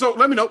didn't even, so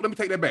let me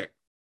take that back.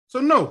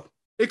 So no,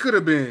 it could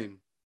have been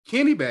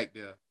Kenny back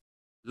there.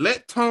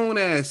 Let Tone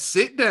ass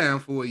sit down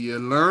for a year,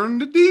 learn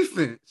the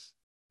defense.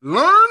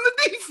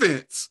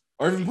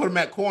 Or even put him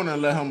at corner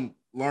and let him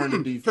learn the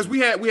defense. Because we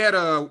had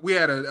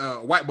a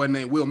white boy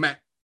named Will Mack.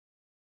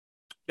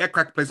 That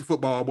cracker plays some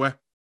football, boy.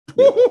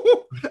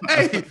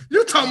 Hey,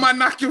 you talking about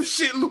knock your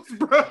shit loose,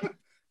 bro?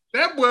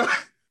 That boy,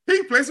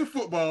 he plays some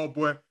football,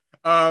 boy.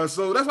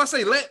 So that's why I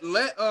say let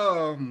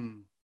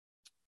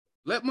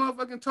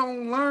motherfucking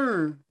Tone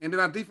learn, and then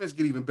our defense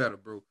get even better,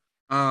 bro.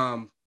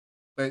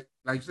 But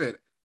like you said,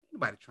 ain't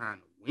nobody trying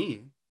to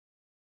win.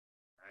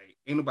 Right?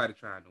 Ain't nobody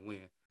trying to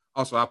win.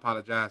 Also, I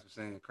apologize for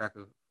saying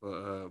cracker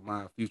for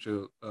my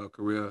future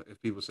career.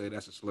 If people say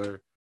that's a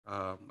slur,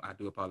 I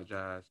do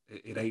apologize.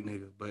 It ain't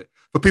nigga, but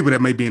for people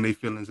that may be in their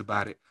feelings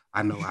about it,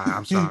 I know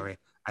I'm sorry.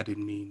 I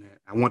didn't mean that.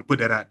 I want to put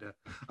that out there.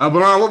 But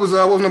what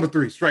was number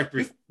three? Strike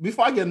three.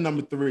 Before I get to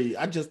number three,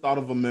 I just thought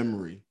of a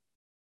memory.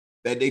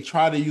 that they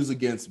try to use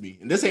against me,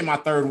 and this ain't my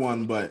third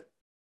one, but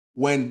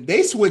when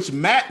they switch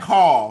Matt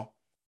Call,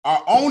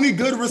 our only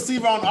good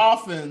receiver on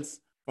offense,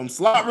 from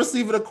slot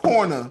receiver to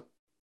corner,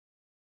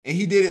 and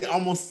he did it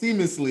almost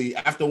seamlessly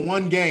after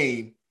one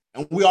game,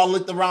 and we all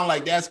looked around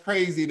like that's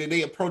crazy. That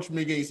they approached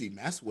me again. You see,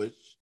 Matt switch.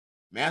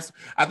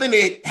 I think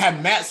they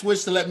had Matt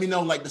switch to let me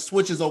know like the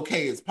switch is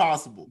okay, it's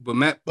possible. But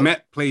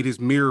Matt played his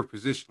mirror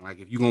position. Like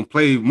if you're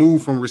gonna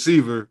move from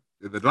receiver,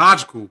 the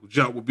logical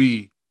jump would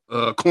be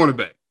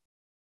cornerback.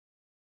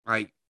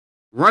 Like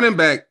running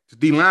back to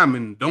D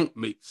lineman don't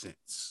make sense.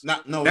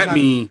 That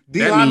means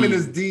D lineman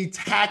is D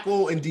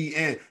tackle and D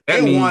end.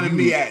 They wanted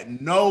me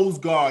at nose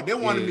guard. They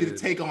wanted me to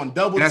take on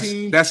double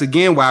team. That's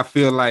again why I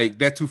feel like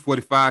that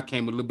 245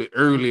 came a little bit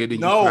earlier than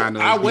you kind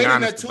of. I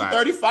waited at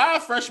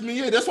 235 freshman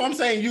year. That's what I'm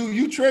saying.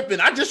 You tripping.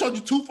 I just showed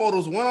you two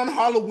photos. One on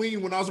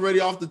Halloween when I was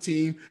already off the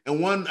team, and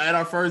one at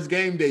our first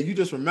game day. You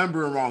just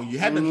remembering wrong. You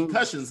had the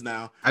concussions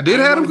now. I did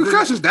have them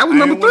concussions. That was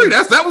number 3.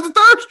 That was the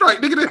third strike.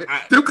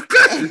 Nigga, them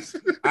concussions.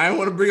 I didn't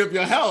want to bring up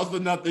your health or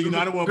nothing. You know,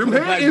 I didn't want to put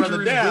a black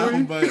brother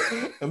down,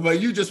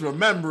 but you just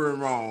remembering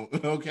wrong,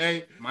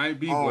 okay? Might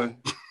be, but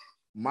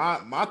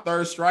my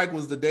third strike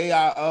was the day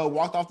I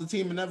walked off the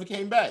team and never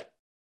came back.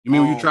 You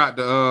mean when you tried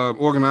to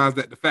organize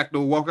that de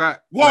facto walkout?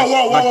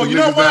 Whoa! You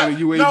know what?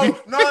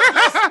 No,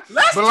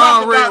 let's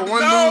talk about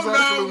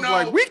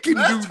like we can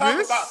do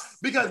this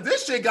because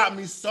this shit got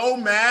me so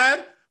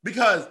mad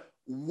because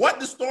what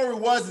the story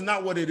was is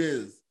not what it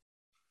is.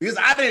 Because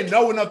I didn't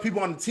know enough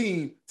people on the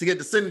team to get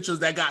the signatures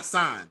that got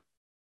signed.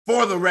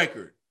 For the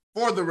record.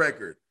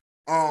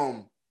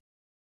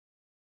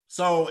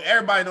 So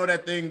everybody know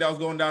that thing that was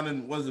going down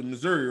in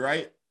Missouri,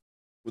 right?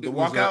 With the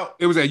walkout.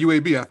 It was at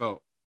UAB, I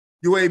thought.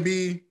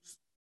 UAB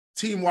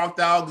team walked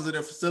out because of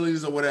their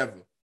facilities or whatever.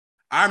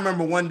 I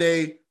remember one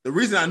day, the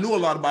reason I knew a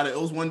lot about it,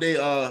 was one day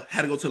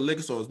had to go to the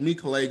liquor store. It was me,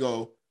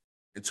 Kalego,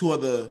 and 2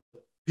 other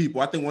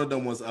people. I think one of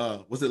them was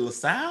it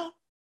LaSalle?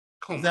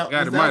 Oh my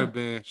God, it might have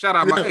been. Shout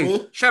out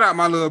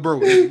my little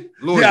bro. It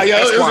was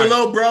a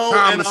little bro.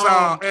 Tom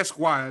LaSalle,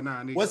 Esquire.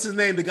 What's his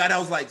name? The guy that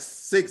was like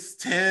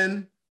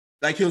 6'10",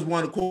 like he was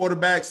one of the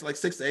quarterbacks, like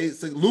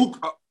 6'8".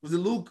 Luke, was it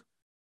Luke?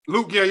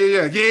 Luke,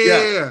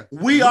 yeah.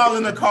 We all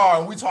in the car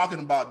and we talking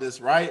about this,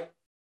 right?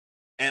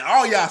 And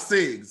all y'all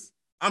SIGs,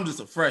 I'm just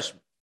a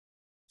freshman.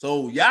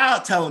 So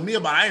y'all telling me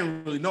about it, I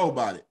didn't really know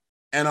about it.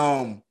 And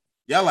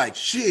y'all like,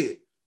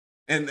 shit.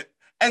 And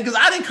because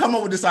I didn't come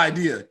up with this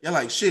idea. You're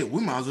like, shit,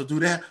 we might as well do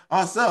that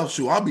ourselves.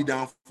 Shoot, I'll be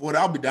down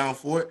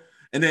for it.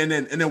 And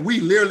then we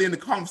literally in the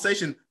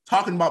conversation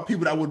talking about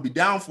people that would be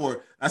down for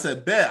it. I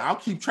said, bet, I'll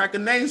keep track of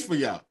names for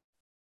y'all.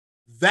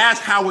 That's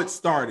how it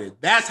started.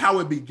 That's how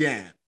it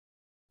began.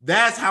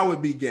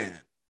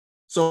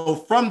 So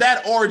from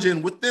that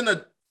origin, within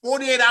a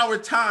 48-hour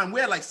time, we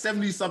had like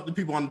 70-something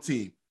people on the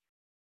team.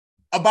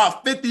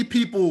 About 50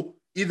 people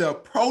either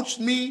approached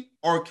me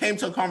or came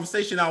to a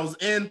conversation I was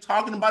in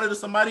talking about it to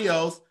somebody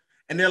else,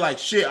 and they're like,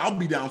 shit, I'll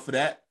be down for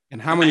that.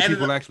 And how many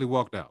people actually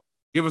walked out?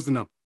 Give us the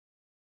number.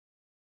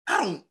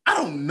 I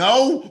don't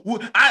know.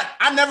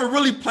 I never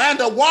really planned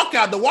a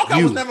walkout. The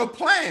walkout was never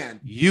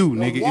planned.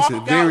 Nigga, it's a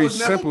very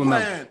simple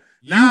number.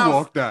 You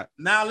walked out.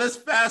 Now let's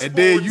fast and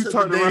forward. And then you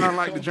turned around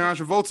like the John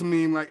Travolta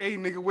meme, like, hey,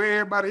 nigga,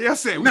 where everybody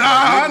else at? We still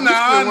want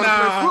to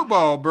play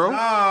football, bro.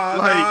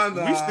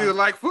 We still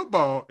like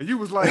football. And you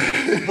was like,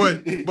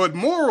 but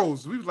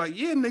morals. We was like,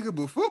 yeah, nigga,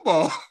 but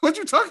football. What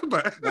you talking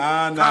about?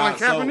 Colin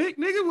Kaepernick,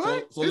 nigga,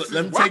 what? So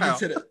let me take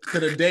you to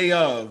the day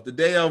of. The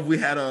day of, we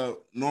had a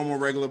normal,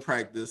 regular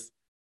practice.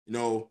 You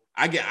know,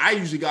 I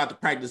usually got to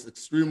practice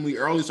extremely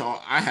early, so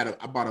I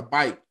bought a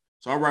bike.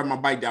 So I ride my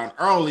bike down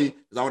early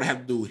because I would have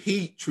to do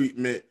heat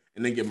treatment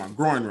and then get my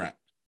groin wrapped.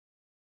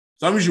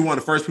 So I'm usually one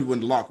of the first people in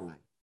the locker room.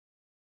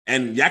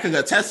 And y'all can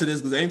attest to this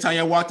because anytime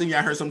y'all walked in,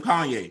 y'all heard some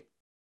Kanye.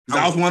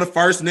 Because I was one of the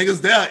first niggas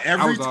there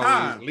every time.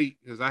 I was late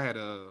because I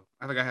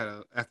think I had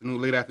a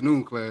late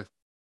afternoon class.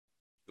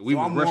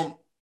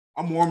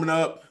 I'm warming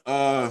up.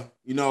 I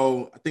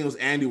think it was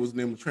Andy was the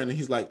name of the trainer.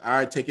 He's like, all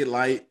right, take it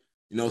light.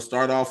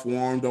 Start off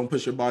warm. Don't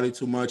push your body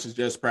too much. It's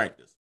just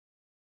practice.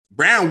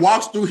 Brand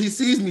walks through. He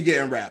sees me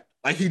getting wrapped.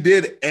 Like he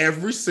did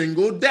every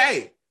single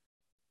day.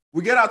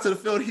 We get out to the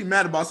field. He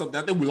mad about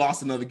something. I think we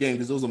lost another game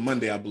because it was a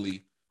Monday, I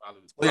believe.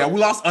 Yeah,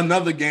 we lost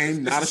another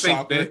game. Not a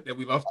shocker that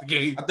we lost the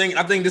game.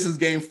 I think this is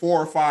game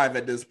 4 or 5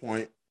 at this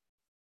point.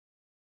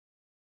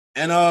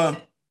 And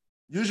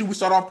usually we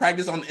start off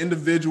practice on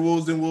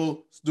individuals and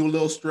we'll do a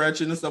little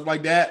stretching and stuff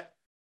like that.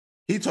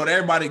 He told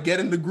everybody to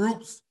get into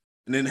groups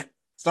and then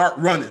start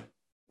running.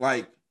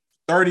 Like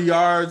 30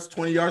 yards,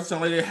 20 yards,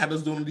 something like that. Had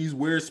us doing these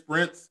weird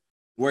sprints.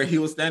 Where he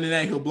was standing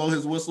at, he'll blow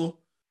his whistle.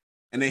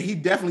 And then he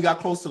definitely got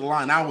close to the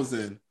line I was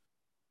in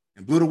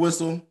and blew the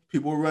whistle.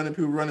 People were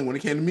running. When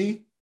it came to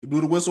me, he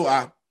blew the whistle.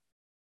 I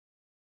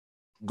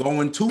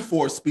going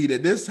 2.4 speed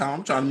at this time.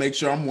 I'm trying to make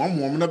sure I'm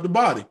warming up the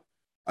body.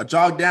 I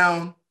jog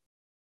down,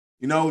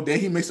 then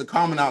he makes a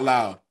comment out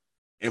loud.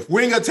 If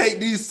we ain't going to take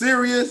these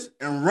serious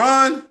and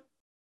run,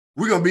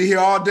 we're going to be here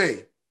all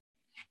day.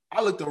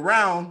 I looked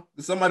around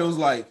and somebody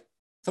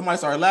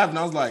started laughing.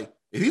 I was like,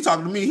 If he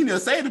talking to me, he never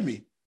say to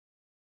me.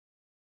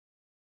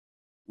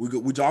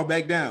 We jog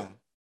back down.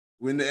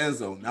 We're in the end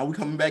zone. Now we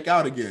coming back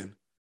out again.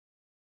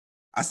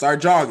 I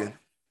start jogging.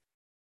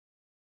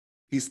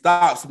 He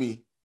stops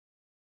me.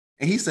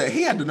 And he said,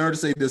 he had the nerve to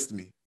say this to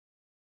me.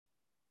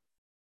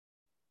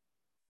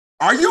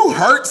 Are you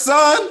hurt,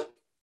 son?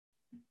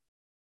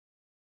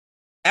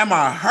 Am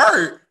I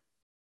hurt?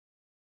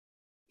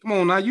 Come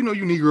on now, you know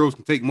you Negroes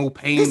can take more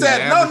pain. He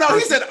said, no.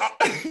 He said,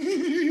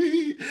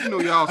 you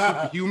know y'all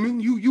superhuman.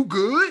 You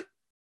good?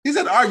 He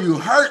said, are you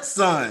hurt,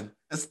 son?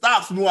 And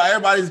stops me while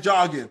everybody's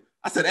jogging.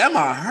 I said, am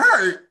I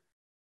hurt?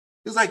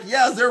 He was like,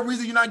 yeah, is there a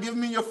reason you're not giving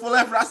me your full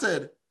effort? I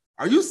said,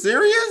 are you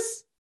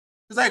serious?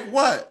 He's like,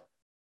 what?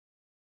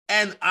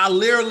 And I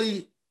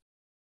literally,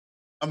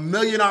 a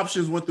million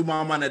options went through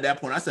my mind at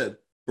that point. I said,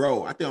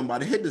 bro, I think I'm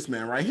about to hit this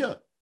man right here.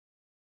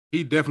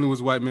 He definitely was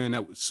a white man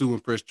that would sue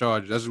and press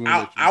charges. That's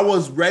I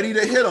was ready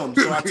to hit him.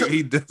 So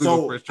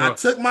I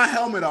took my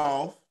helmet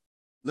off,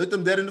 looked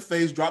him dead in the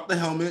face, dropped the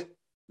helmet,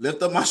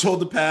 lift up my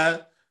shoulder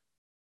pad,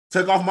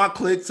 took off my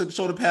clicks, took the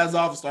shoulder pads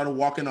off, and started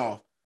walking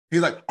off.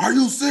 He's like, are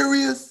you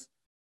serious?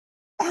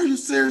 Are you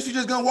serious? You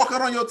just gonna walk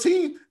out on your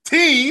team?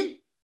 Team?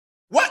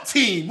 What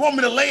team? Want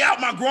me to lay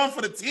out my groin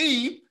for the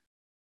team?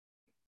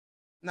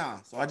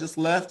 Nah. So I just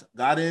left,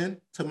 got in,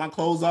 took my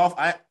clothes off.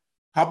 I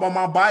hopped on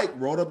my bike,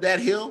 rode up that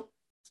hill,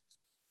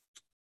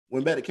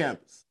 went back to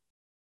campus.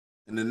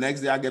 And the next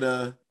day I get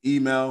an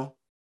email,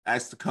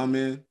 asked to come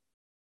in,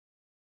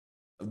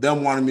 of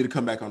them wanting me to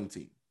come back on the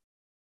team.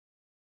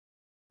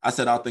 I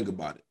said, I'll think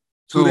about it.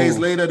 2 days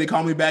later, they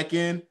called me back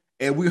in,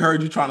 and we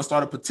heard you trying to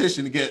start a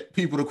petition to get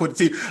people to quit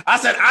the team. I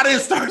said, I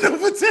didn't start no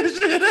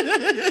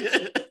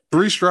petition.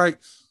 3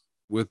 strikes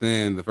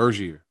within the first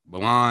year.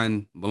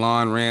 Beloit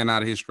ran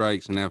out of his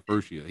strikes in that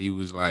first year. He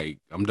was like,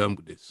 I'm done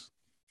with this.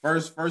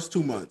 First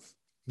 2 months.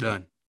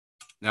 Done.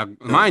 Now,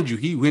 mind you,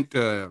 he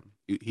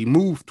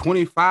moved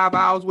 25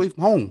 hours away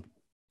from home.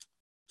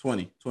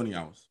 20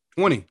 hours.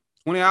 20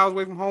 hours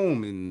away from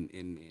home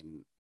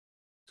and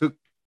took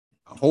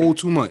a whole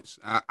 2 months.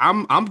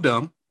 I'm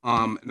dumb.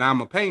 Now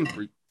I'm a pain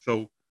freak.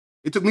 So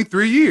it took me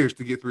 3 years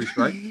to get 3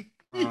 strikes.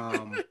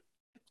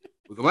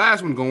 With the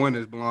last one going,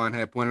 as Beloit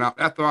had pointed out,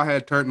 after I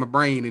had turned my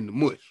brain into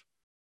mush.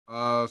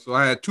 So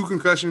I had 2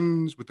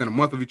 concussions within a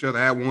month of each other.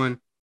 I had one,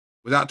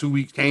 was out 2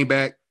 weeks, came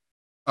back.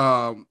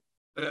 I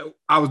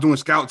was doing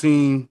scout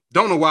team.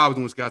 Don't know why I was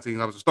doing scout team.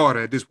 I was a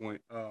starter at this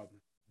point.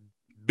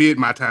 Bid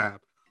my time.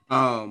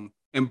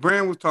 And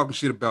Brand was talking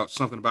shit about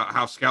something about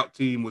how scout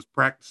team was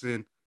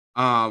practicing.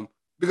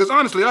 Because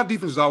honestly, our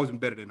defense has always been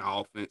better than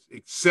our offense,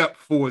 except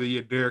for the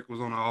year Derek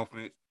was on our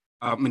offense.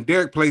 And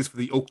Derek plays for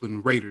the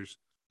Oakland Raiders.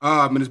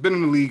 And has been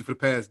in the league for the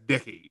past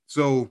decade.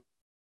 So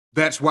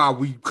that's why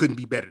we couldn't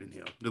be better than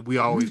him.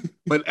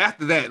 But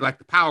after that, like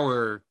the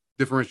power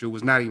differential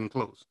was not even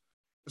close.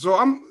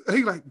 So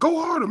he like,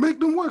 go harder, make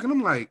them work. And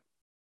I'm like,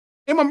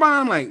 in my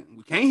mind, like,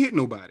 we can't hit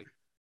nobody.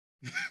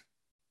 You're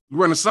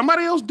running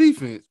somebody else's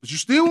defense, but you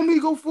still want me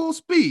to go full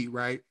speed,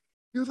 right?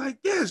 He was like,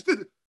 yes.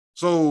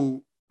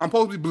 So I'm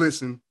supposed to be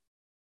blitzing.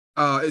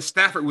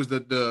 Stafford was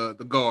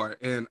the guard,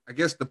 and I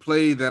guess the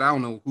play that I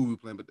don't know who we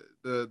playing, but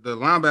the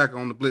linebacker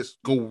on the blitz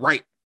go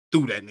right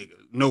through that nigga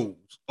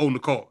nose on the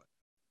card.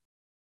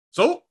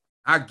 So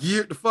I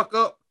geared the fuck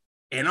up,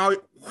 and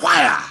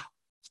wow,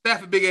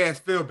 Stafford big ass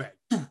fell back.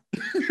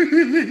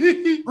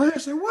 I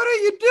said, "What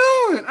are you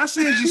doing?" I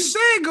said, "You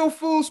said go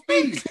full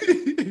speed."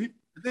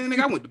 Then nigga,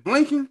 I went to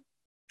blinking.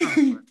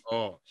 Like,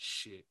 oh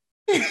shit!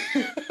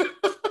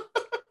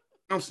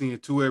 I'm seeing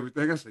 2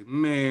 everything. I say,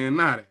 man,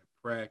 not at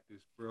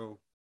practice, bro.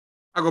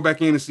 I go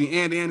back in and see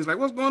Andy. Andy's like,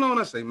 what's going on?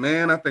 I say,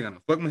 man, I think I'm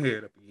gonna fuck my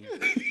head up again.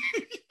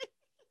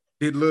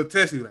 Did a little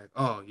test. He's like,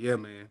 oh yeah,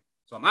 man.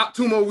 So I'm out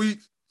 2 more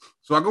weeks.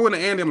 So I go into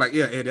Andy. I'm like,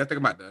 yeah, Andy, I think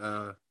I'm about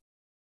to.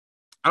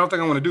 I don't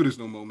think I want to do this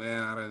no more,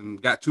 man. I done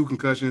got 2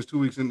 concussions, 2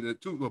 weeks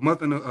into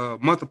a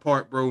month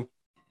apart, bro.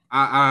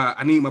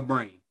 I need my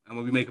brain. I'm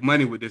gonna be making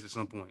money with this at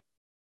some point.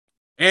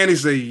 Andy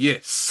say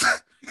yes.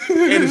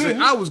 Andy say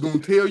I was gonna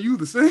tell you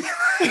the same.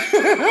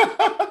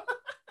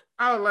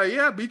 I was like,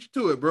 yeah, I beat you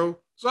to it, bro.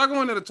 So I go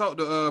in there to talk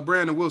to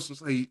Brandon Wilson.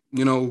 Say,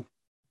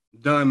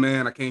 done,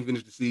 man. I can't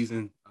finish the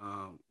season.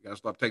 Gotta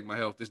stop taking my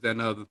health. This, that,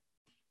 and the other.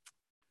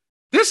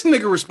 This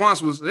nigga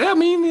response was, yeah, I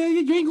mean,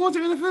 you ain't going to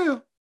the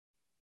NFL.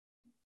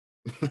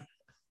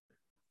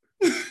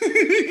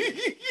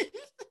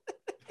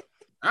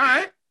 All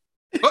right.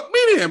 Fuck me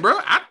then, bro.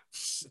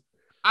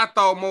 I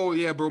thought more,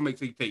 yeah, bro, make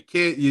sure you take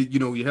care.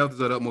 Your health is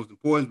of the utmost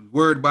importance.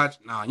 Worried about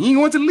you. Nah, you ain't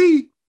going to the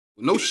league.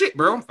 No shit,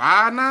 bro. I'm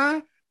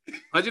 5'9",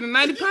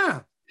 190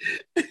 pounds.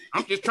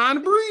 I'm just trying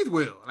to breathe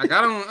well. Like,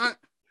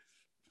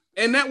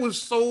 and that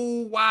was so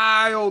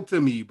wild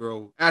to me,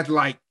 bro. After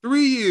like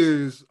 3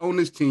 years on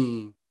this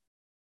team,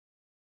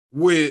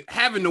 with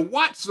having to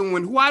watch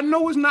someone who I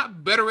know is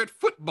not better at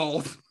football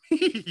than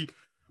me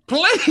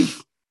play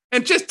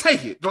and just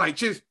take it. Like,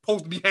 just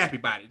supposed to be happy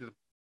about it.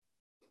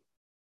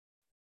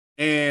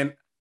 And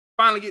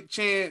finally get a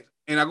chance,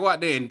 and I go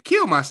out there and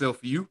kill myself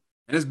for you,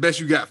 and it's the best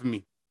you got for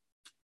me.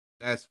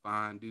 That's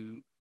fine,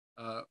 dude.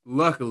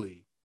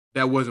 Luckily,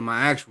 that wasn't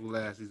my actual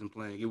last season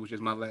playing. It was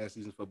just my last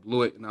season for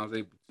Beloit, and I was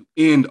able to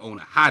end on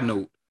a high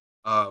note,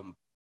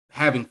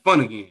 having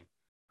fun again.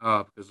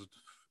 Because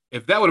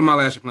if that would have been my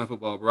last year playing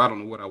football, bro, I don't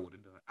know what I would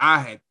have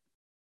done.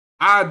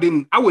 I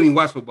wouldn't even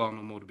watch football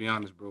no more, to be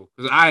honest, bro.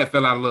 Because I had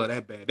fell out of love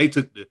that bad.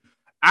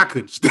 I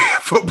couldn't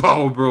stand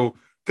football, bro.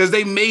 Because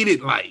they made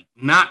it like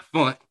not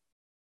fun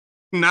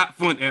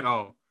at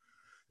all.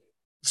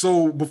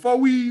 So before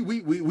we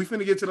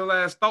finna get to the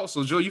last thought.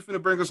 So Joe, you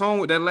finna bring us home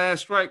with that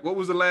last strike. What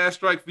was the last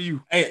strike for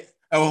you? Hey,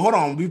 hold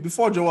on.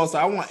 Before Joel, so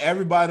I want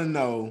everybody to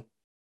know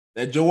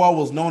that Joel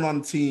was known on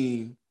the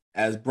team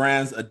as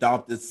Brand's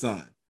adopted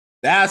son.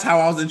 That's how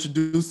I was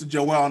introduced to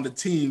Joel on the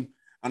team.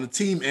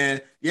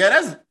 And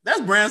yeah,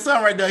 that's Brand's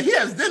son right there. He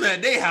has dinner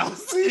at their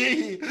house.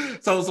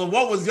 So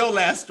what was your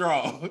last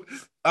straw?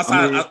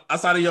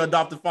 Outside of your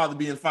adopted father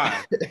being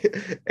fired.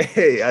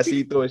 Hey, I see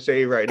you throwing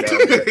shade right now.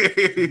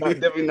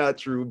 Definitely not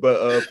true.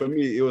 But for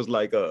me, it was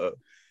I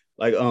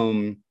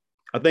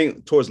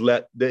think towards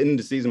the end of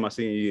the season, my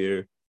senior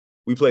year,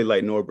 we played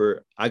like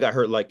Norbert. I got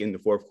hurt like in the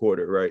fourth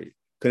quarter, right?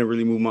 Couldn't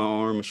really move my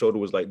arm. My shoulder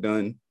was like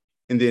done.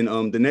 And then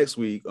the next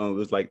week, it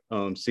was like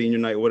senior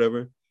night or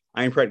whatever.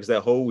 I ain't practiced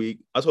that whole week.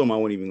 I told him I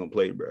wasn't even gonna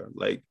play, bro.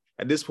 Like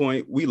at this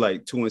point, we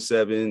like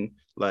 2-7.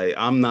 Like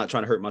I'm not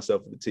trying to hurt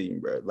myself for the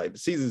team, bro. Like the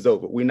season's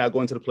over. We're not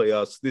going to the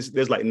playoffs.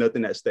 There's like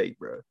nothing at stake,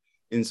 bro.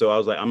 And so I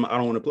was like, I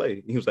don't want to play.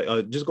 And he was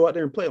like, just go out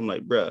there and play. I'm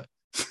like, bro,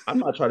 I'm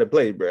not trying to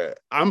play, bro.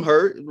 I'm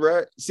hurt,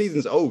 bro.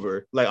 Season's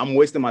over. Like I'm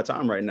wasting my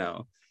time right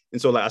now.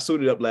 And so like I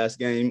suited up last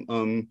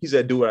game. He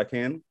said, do what I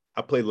can.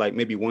 I played like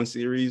maybe one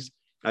series.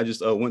 I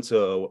just went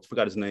to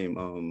forgot his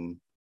name.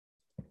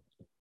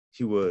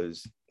 He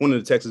was one of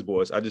the Texas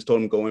boys. I just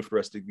told him go in for the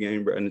rest of the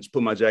game, bro, and just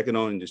put my jacket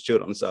on and just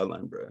chilled on the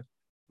sideline, bro.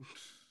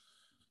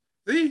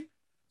 See,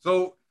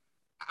 so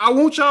I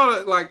want y'all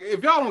to like,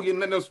 if y'all don't get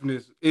nothing else from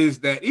this, is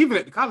that even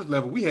at the college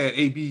level, we had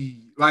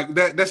AB like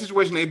that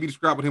situation AB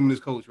described with him and his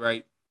coach,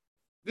 right?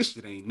 This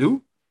shit ain't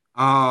new.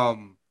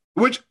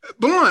 Which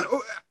Blonde,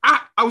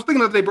 I was thinking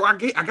the other day, bro.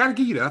 I gotta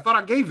give you that. I thought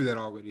I gave you that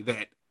already.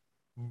 That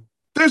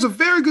there's a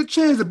very good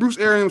chance that Bruce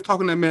Arians was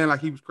talking to that man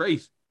like he was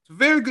crazy. It's a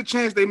very good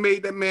chance they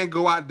made that man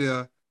go out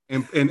there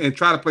and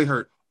try to play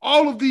hurt.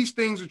 All of these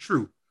things are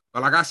true.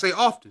 But like I say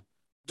often,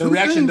 the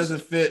reaction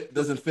doesn't fit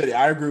it.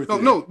 I agree with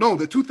you. No,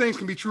 the two things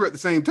can be true at the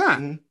same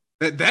time.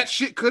 Mm-hmm. That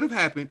shit could have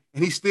happened,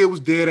 and he still was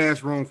dead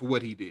ass wrong for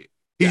what he did.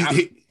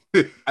 I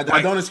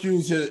don't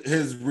excuse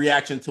his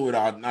reaction to it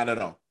all, not at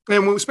all.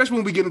 And especially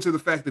when we get into the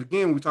fact that,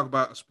 again, when we talk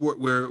about a sport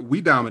where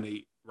we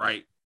dominate,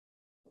 right,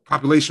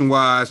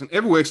 population-wise and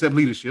everywhere except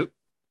leadership,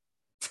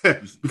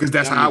 because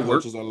that's how it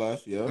works. Coaches are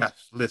left, yeah.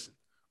 Yes, listen.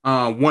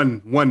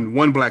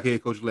 One black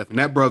head coach left, and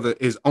that brother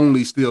is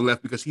only still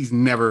left because he's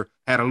never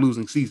had a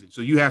losing season.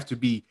 So you have to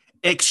be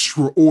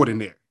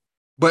extraordinary.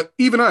 But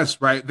even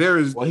us, right? There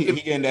is. Well, he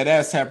getting that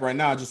ass tap right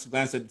now. Just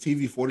glance at the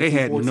TV. 42-14. They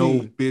had no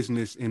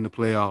business in the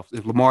playoffs.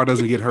 If Lamar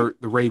doesn't get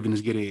hurt, the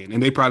Ravens get in,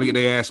 and they probably get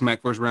their ass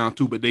smacked first round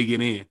too, but they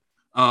get in.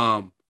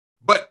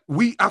 But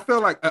I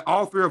felt like at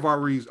all three of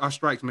our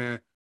strikes,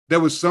 man, there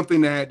was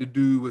something that had to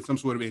do with some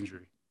sort of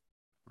injury,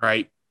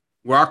 right?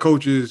 Where our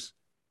coaches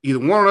either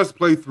wanted us to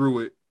play through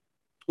it,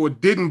 or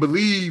didn't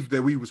believe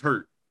that we was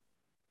hurt,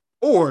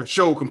 or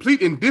show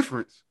complete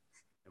indifference,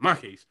 in my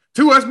case,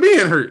 to us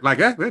being hurt. Like,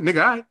 well,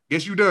 nigga, I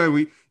guess you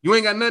done. You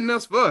ain't got nothing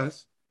else for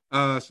us,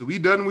 so we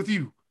done with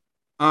you.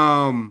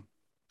 And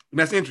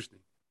that's interesting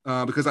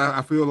because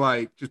I feel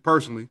like, just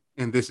personally,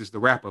 and this is the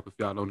wrap-up if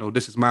y'all don't know,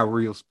 this is my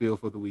real spiel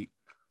for the week.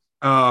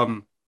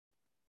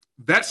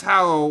 That's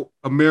how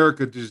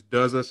America just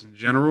does us in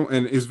general,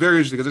 and it's very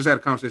interesting because I just had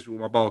a conversation with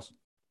my boss.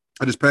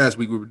 This past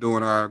week, we were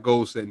doing our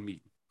goal-setting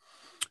meeting.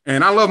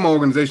 And I love my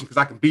organization because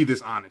I can be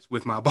this honest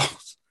with my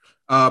boss.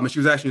 And she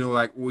was asking,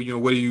 like, well,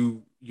 what are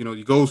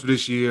your goals for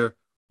this year?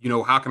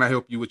 How can I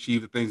help you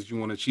achieve the things that you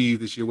want to achieve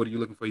this year? What are you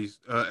looking for?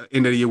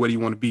 End of the year, where do you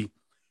want to be?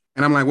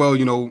 And I'm like, well,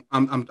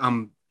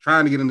 I'm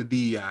trying to get into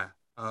DEI,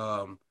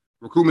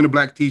 recruitment of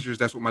black teachers.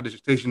 That's what my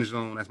dissertation is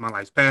on. That's my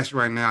life's passion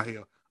right now.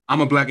 Hell,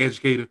 I'm a black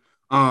educator,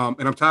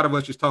 and I'm tired of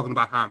us just talking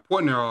about how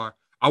important they are.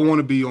 I want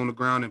to be on the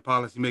ground in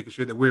policy, making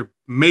sure that we're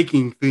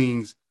making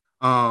things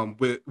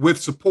with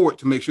support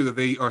to make sure that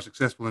they are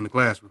successful in the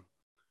classroom.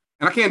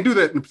 And I can't do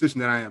that in the position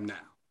that I am now.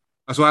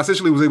 So I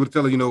essentially was able to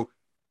tell her,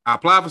 I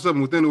applied for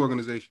something within the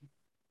organization.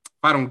 If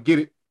I don't get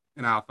it,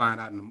 and I'll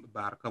find out in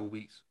about a couple of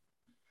weeks,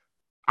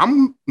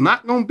 I'm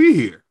not going to be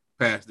here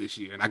past this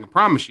year. And I can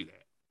promise you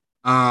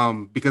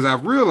that. Because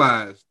I've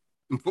realized,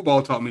 and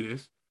football taught me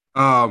this,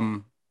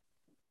 I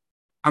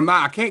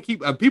can't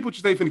keep, people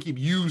just ain't finna keep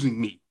using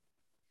me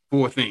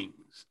for things.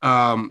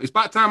 It's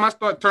about time I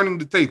start turning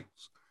the tables.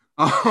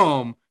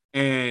 And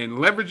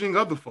leveraging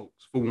other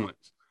folks for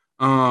once.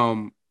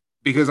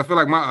 Because I feel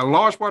like a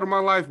large part of my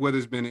life, whether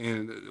it's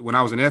been when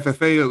I was in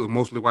FFA, a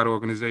mostly white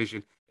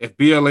organization,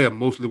 FBLA, a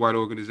mostly white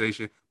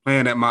organization,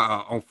 playing at my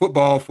on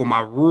football for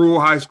my rural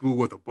high school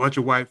with a bunch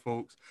of white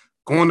folks,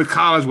 going to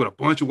college with a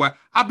bunch of white.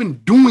 I've been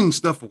doing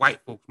stuff for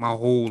white folks my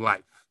whole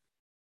life,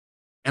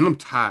 and I'm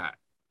tired.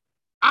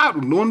 I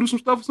want to do some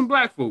stuff with some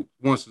black folks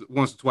once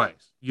or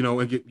twice,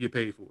 and get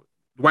paid for it.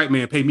 The white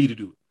man pay me to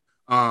do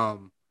it.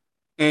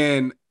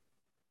 And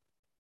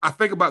I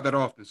think about that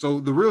often. So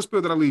the real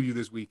spill that I leave you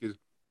this week is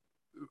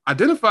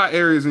identify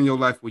areas in your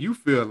life where you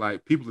feel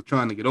like people are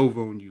trying to get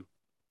over on you.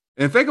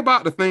 And think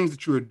about the things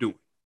that you're doing.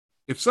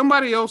 If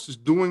somebody else is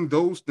doing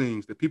those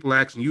things that people are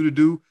asking you to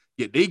do,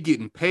 yet they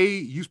getting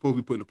paid, you supposed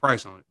to be putting a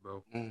price on it,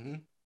 bro. Mm-hmm.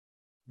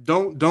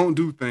 Don't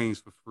do things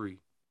for free.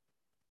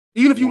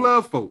 Even if you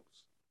love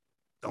folks,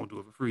 don't do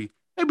it for free.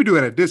 Maybe do it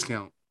at a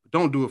discount, but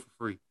don't do it for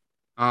free.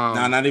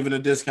 Nah, not even a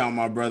discount,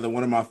 my brother.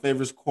 One of my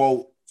favorite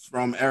quotes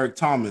from Eric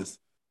Thomas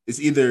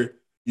is either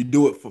you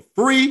do it for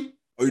free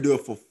or you do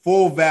it for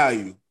full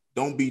value.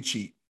 Don't be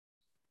cheap.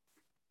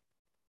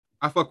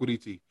 I fuck with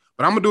ET,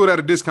 but I'm gonna do it at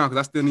a discount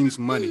because I still need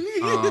some money.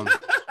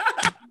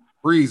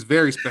 Freeze,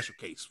 very special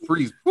case.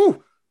 Freeze,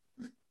 whoo.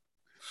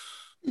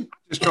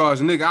 Just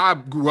charged a nigga I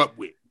grew up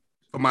with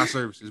for my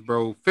services,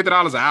 bro.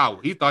 $50 an hour.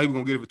 He thought he was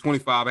gonna get it for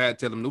 25. I had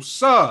to tell him, no,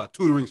 sir,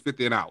 tutoring's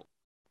 $50 an hour.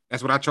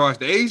 That's what I charge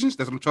the Asians.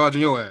 That's what I'm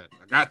charging your ass.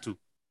 I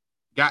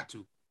got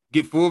to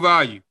get full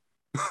value.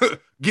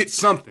 Get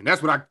something.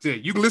 That's what I tell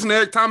you. You can listen to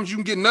Eric Thomas. You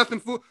can get nothing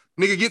for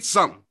nigga. Get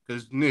something,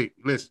 cause nigga,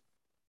 listen,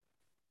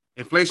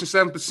 inflation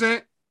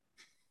 7%,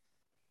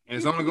 and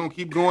it's only gonna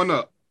keep going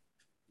up.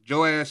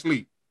 Joe ass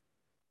sleep.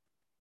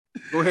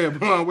 Go ahead,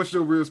 Blonde. What's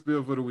your real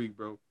spill for the week,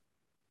 bro?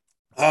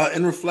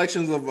 In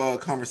reflections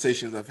of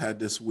conversations I've had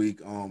this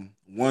week,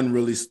 one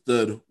really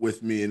stood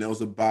with me, and it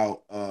was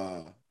about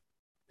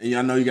and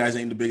I know you guys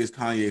ain't the biggest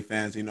Kanye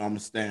fans, I'm a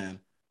stan,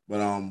 but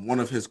one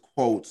of his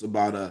quotes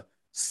about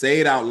say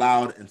it out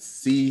loud and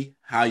see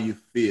how you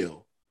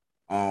feel.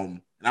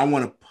 And I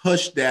want to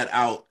push that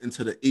out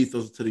into the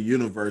ethos, to the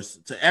universe,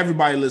 to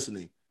everybody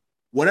listening.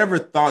 Whatever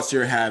thoughts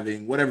you're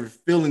having, whatever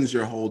feelings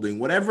you're holding,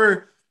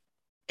 whatever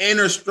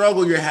inner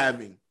struggle you're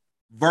having,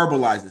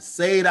 verbalize it.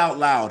 Say it out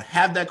loud.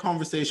 Have that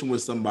conversation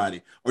with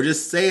somebody, or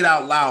just say it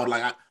out loud.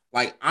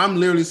 Like I'm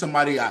literally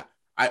somebody I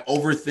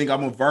overthink.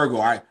 I'm a Virgo.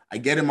 I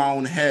get in my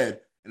own head,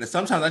 and then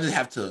sometimes I just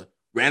have to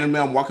randomly.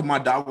 I'm walking my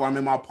dog while I'm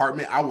in my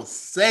apartment. I will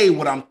say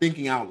what I'm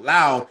thinking out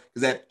loud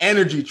because that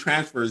energy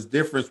transfer is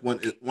different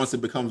once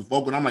it becomes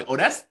vocal. And I'm like, oh,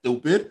 that's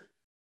stupid.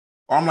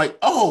 Or I'm like,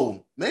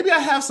 oh, maybe I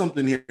have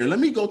something here. Let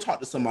me go talk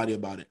to somebody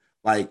about it.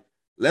 Like,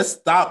 let's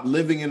stop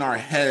living in our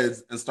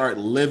heads and start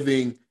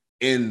living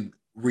in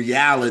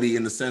reality,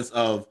 in the sense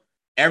of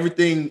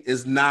everything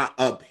is not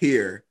up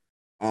here.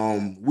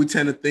 We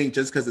tend to think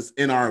just because it's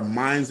in our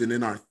minds and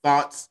in our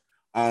thoughts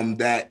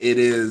that it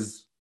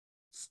is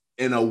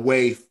in a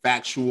way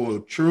factual or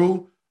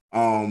true.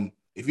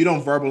 If you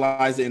don't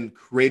verbalize it and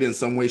create it in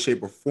some way,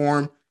 shape, or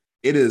form,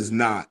 it is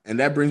not. And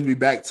that brings me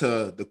back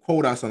to the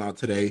quote I sent out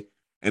today.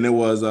 And it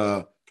was,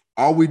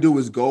 all we do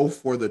is go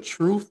for the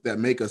truth that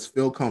make us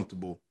feel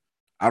comfortable.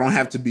 It don't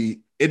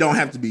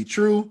have to be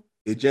true.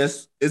 It's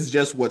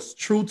just what's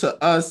true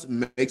to us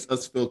makes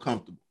us feel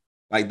comfortable.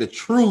 Like the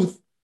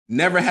truth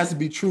never has to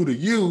be true to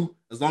you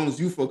as long as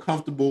you feel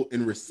comfortable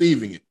in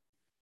receiving it.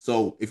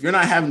 So if you're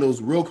not having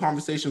those real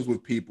conversations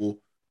with people,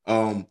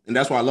 and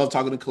that's why I love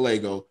talking to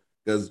Kalego,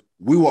 because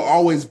we will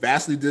always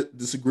vastly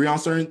disagree on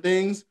certain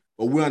things,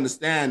 but we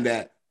understand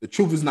that the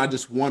truth is not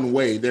just one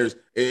way.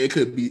 It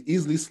could be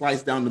easily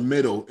sliced down the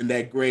middle in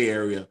that gray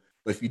area.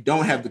 But if you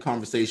don't have the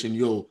conversation,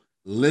 you'll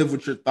live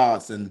with your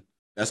thoughts, and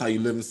that's how you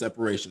live in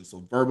separation.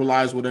 So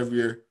verbalize whatever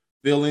you're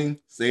feeling,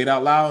 say it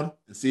out loud,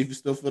 and see if you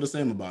still feel the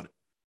same about it.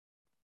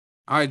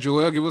 All right,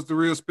 Joel, give us the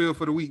real spill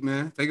for the week,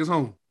 man. Take us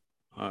home.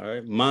 All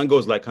right. Mine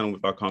goes like kind of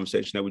with our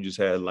conversation that we just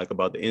had, like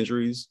about the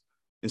injuries.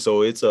 And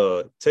so it's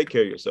take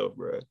care of yourself,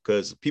 bro,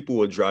 because people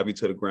will drive you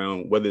to the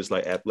ground, whether it's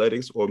like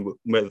athletics or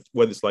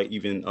whether it's like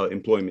even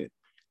employment.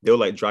 They'll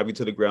like drive you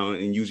to the ground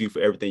and use you for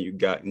everything you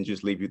got and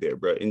just leave you there,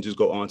 bro, and just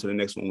go on to the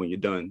next one when you're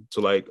done.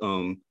 So like,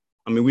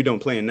 I mean, we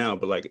don't plan now,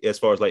 but like as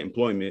far as like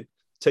employment,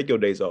 take your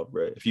days off,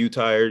 bro. If you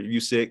tired, you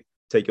sick,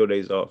 take your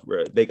days off,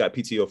 bro. They got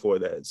PTO for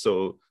that.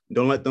 So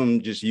don't let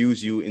them just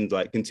use you and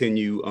like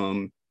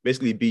continue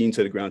basically beating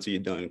to the ground till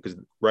you're done. Because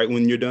right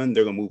when you're done,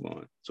 they're gonna move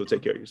on. So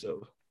take care of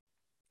yourself.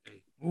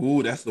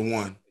 Ooh, that's the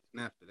one.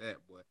 After that,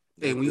 boy.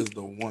 Hey, when is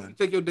the one.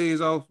 Take your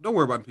days off. Don't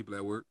worry about the people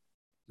at work.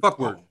 Fuck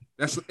work.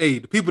 That's the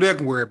people that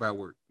can worry about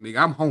work.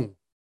 Nigga, I'm home.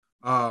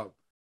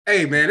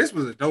 Hey man, this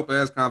was a dope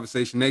ass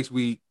conversation. Next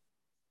week,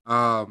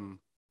 I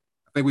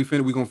think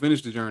we're gonna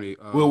finish the journey.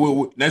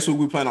 Next week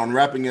we plan on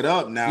wrapping it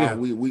up. Now Yeah.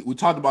 we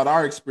talked about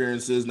our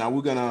experiences. Now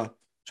we're gonna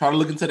try to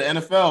look into the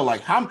NFL.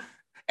 Like how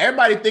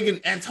everybody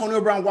thinking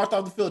Antonio Brown walked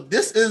off the field.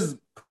 This is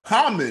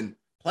common.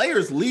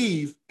 Players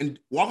leave and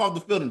walk off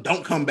the field and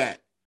don't come back.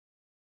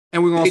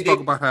 And we're gonna talk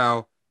about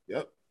how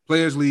Yep.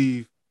 players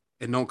leave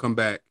and don't come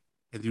back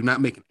and do not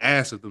make an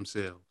ass of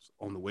themselves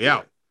on the way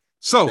out.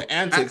 So the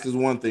antics is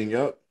one thing.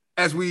 Yep.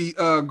 As we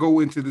go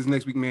into this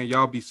next week, man,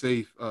 y'all be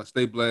safe.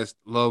 Stay blessed.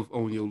 Love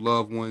on your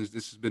loved ones.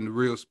 This has been The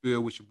Real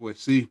Spill with your boy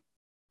C.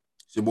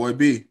 It's your boy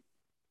B.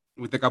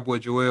 We thank our boy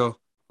Joel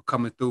for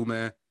coming through,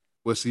 man.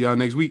 We'll see y'all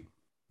next week.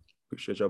 Appreciate y'all.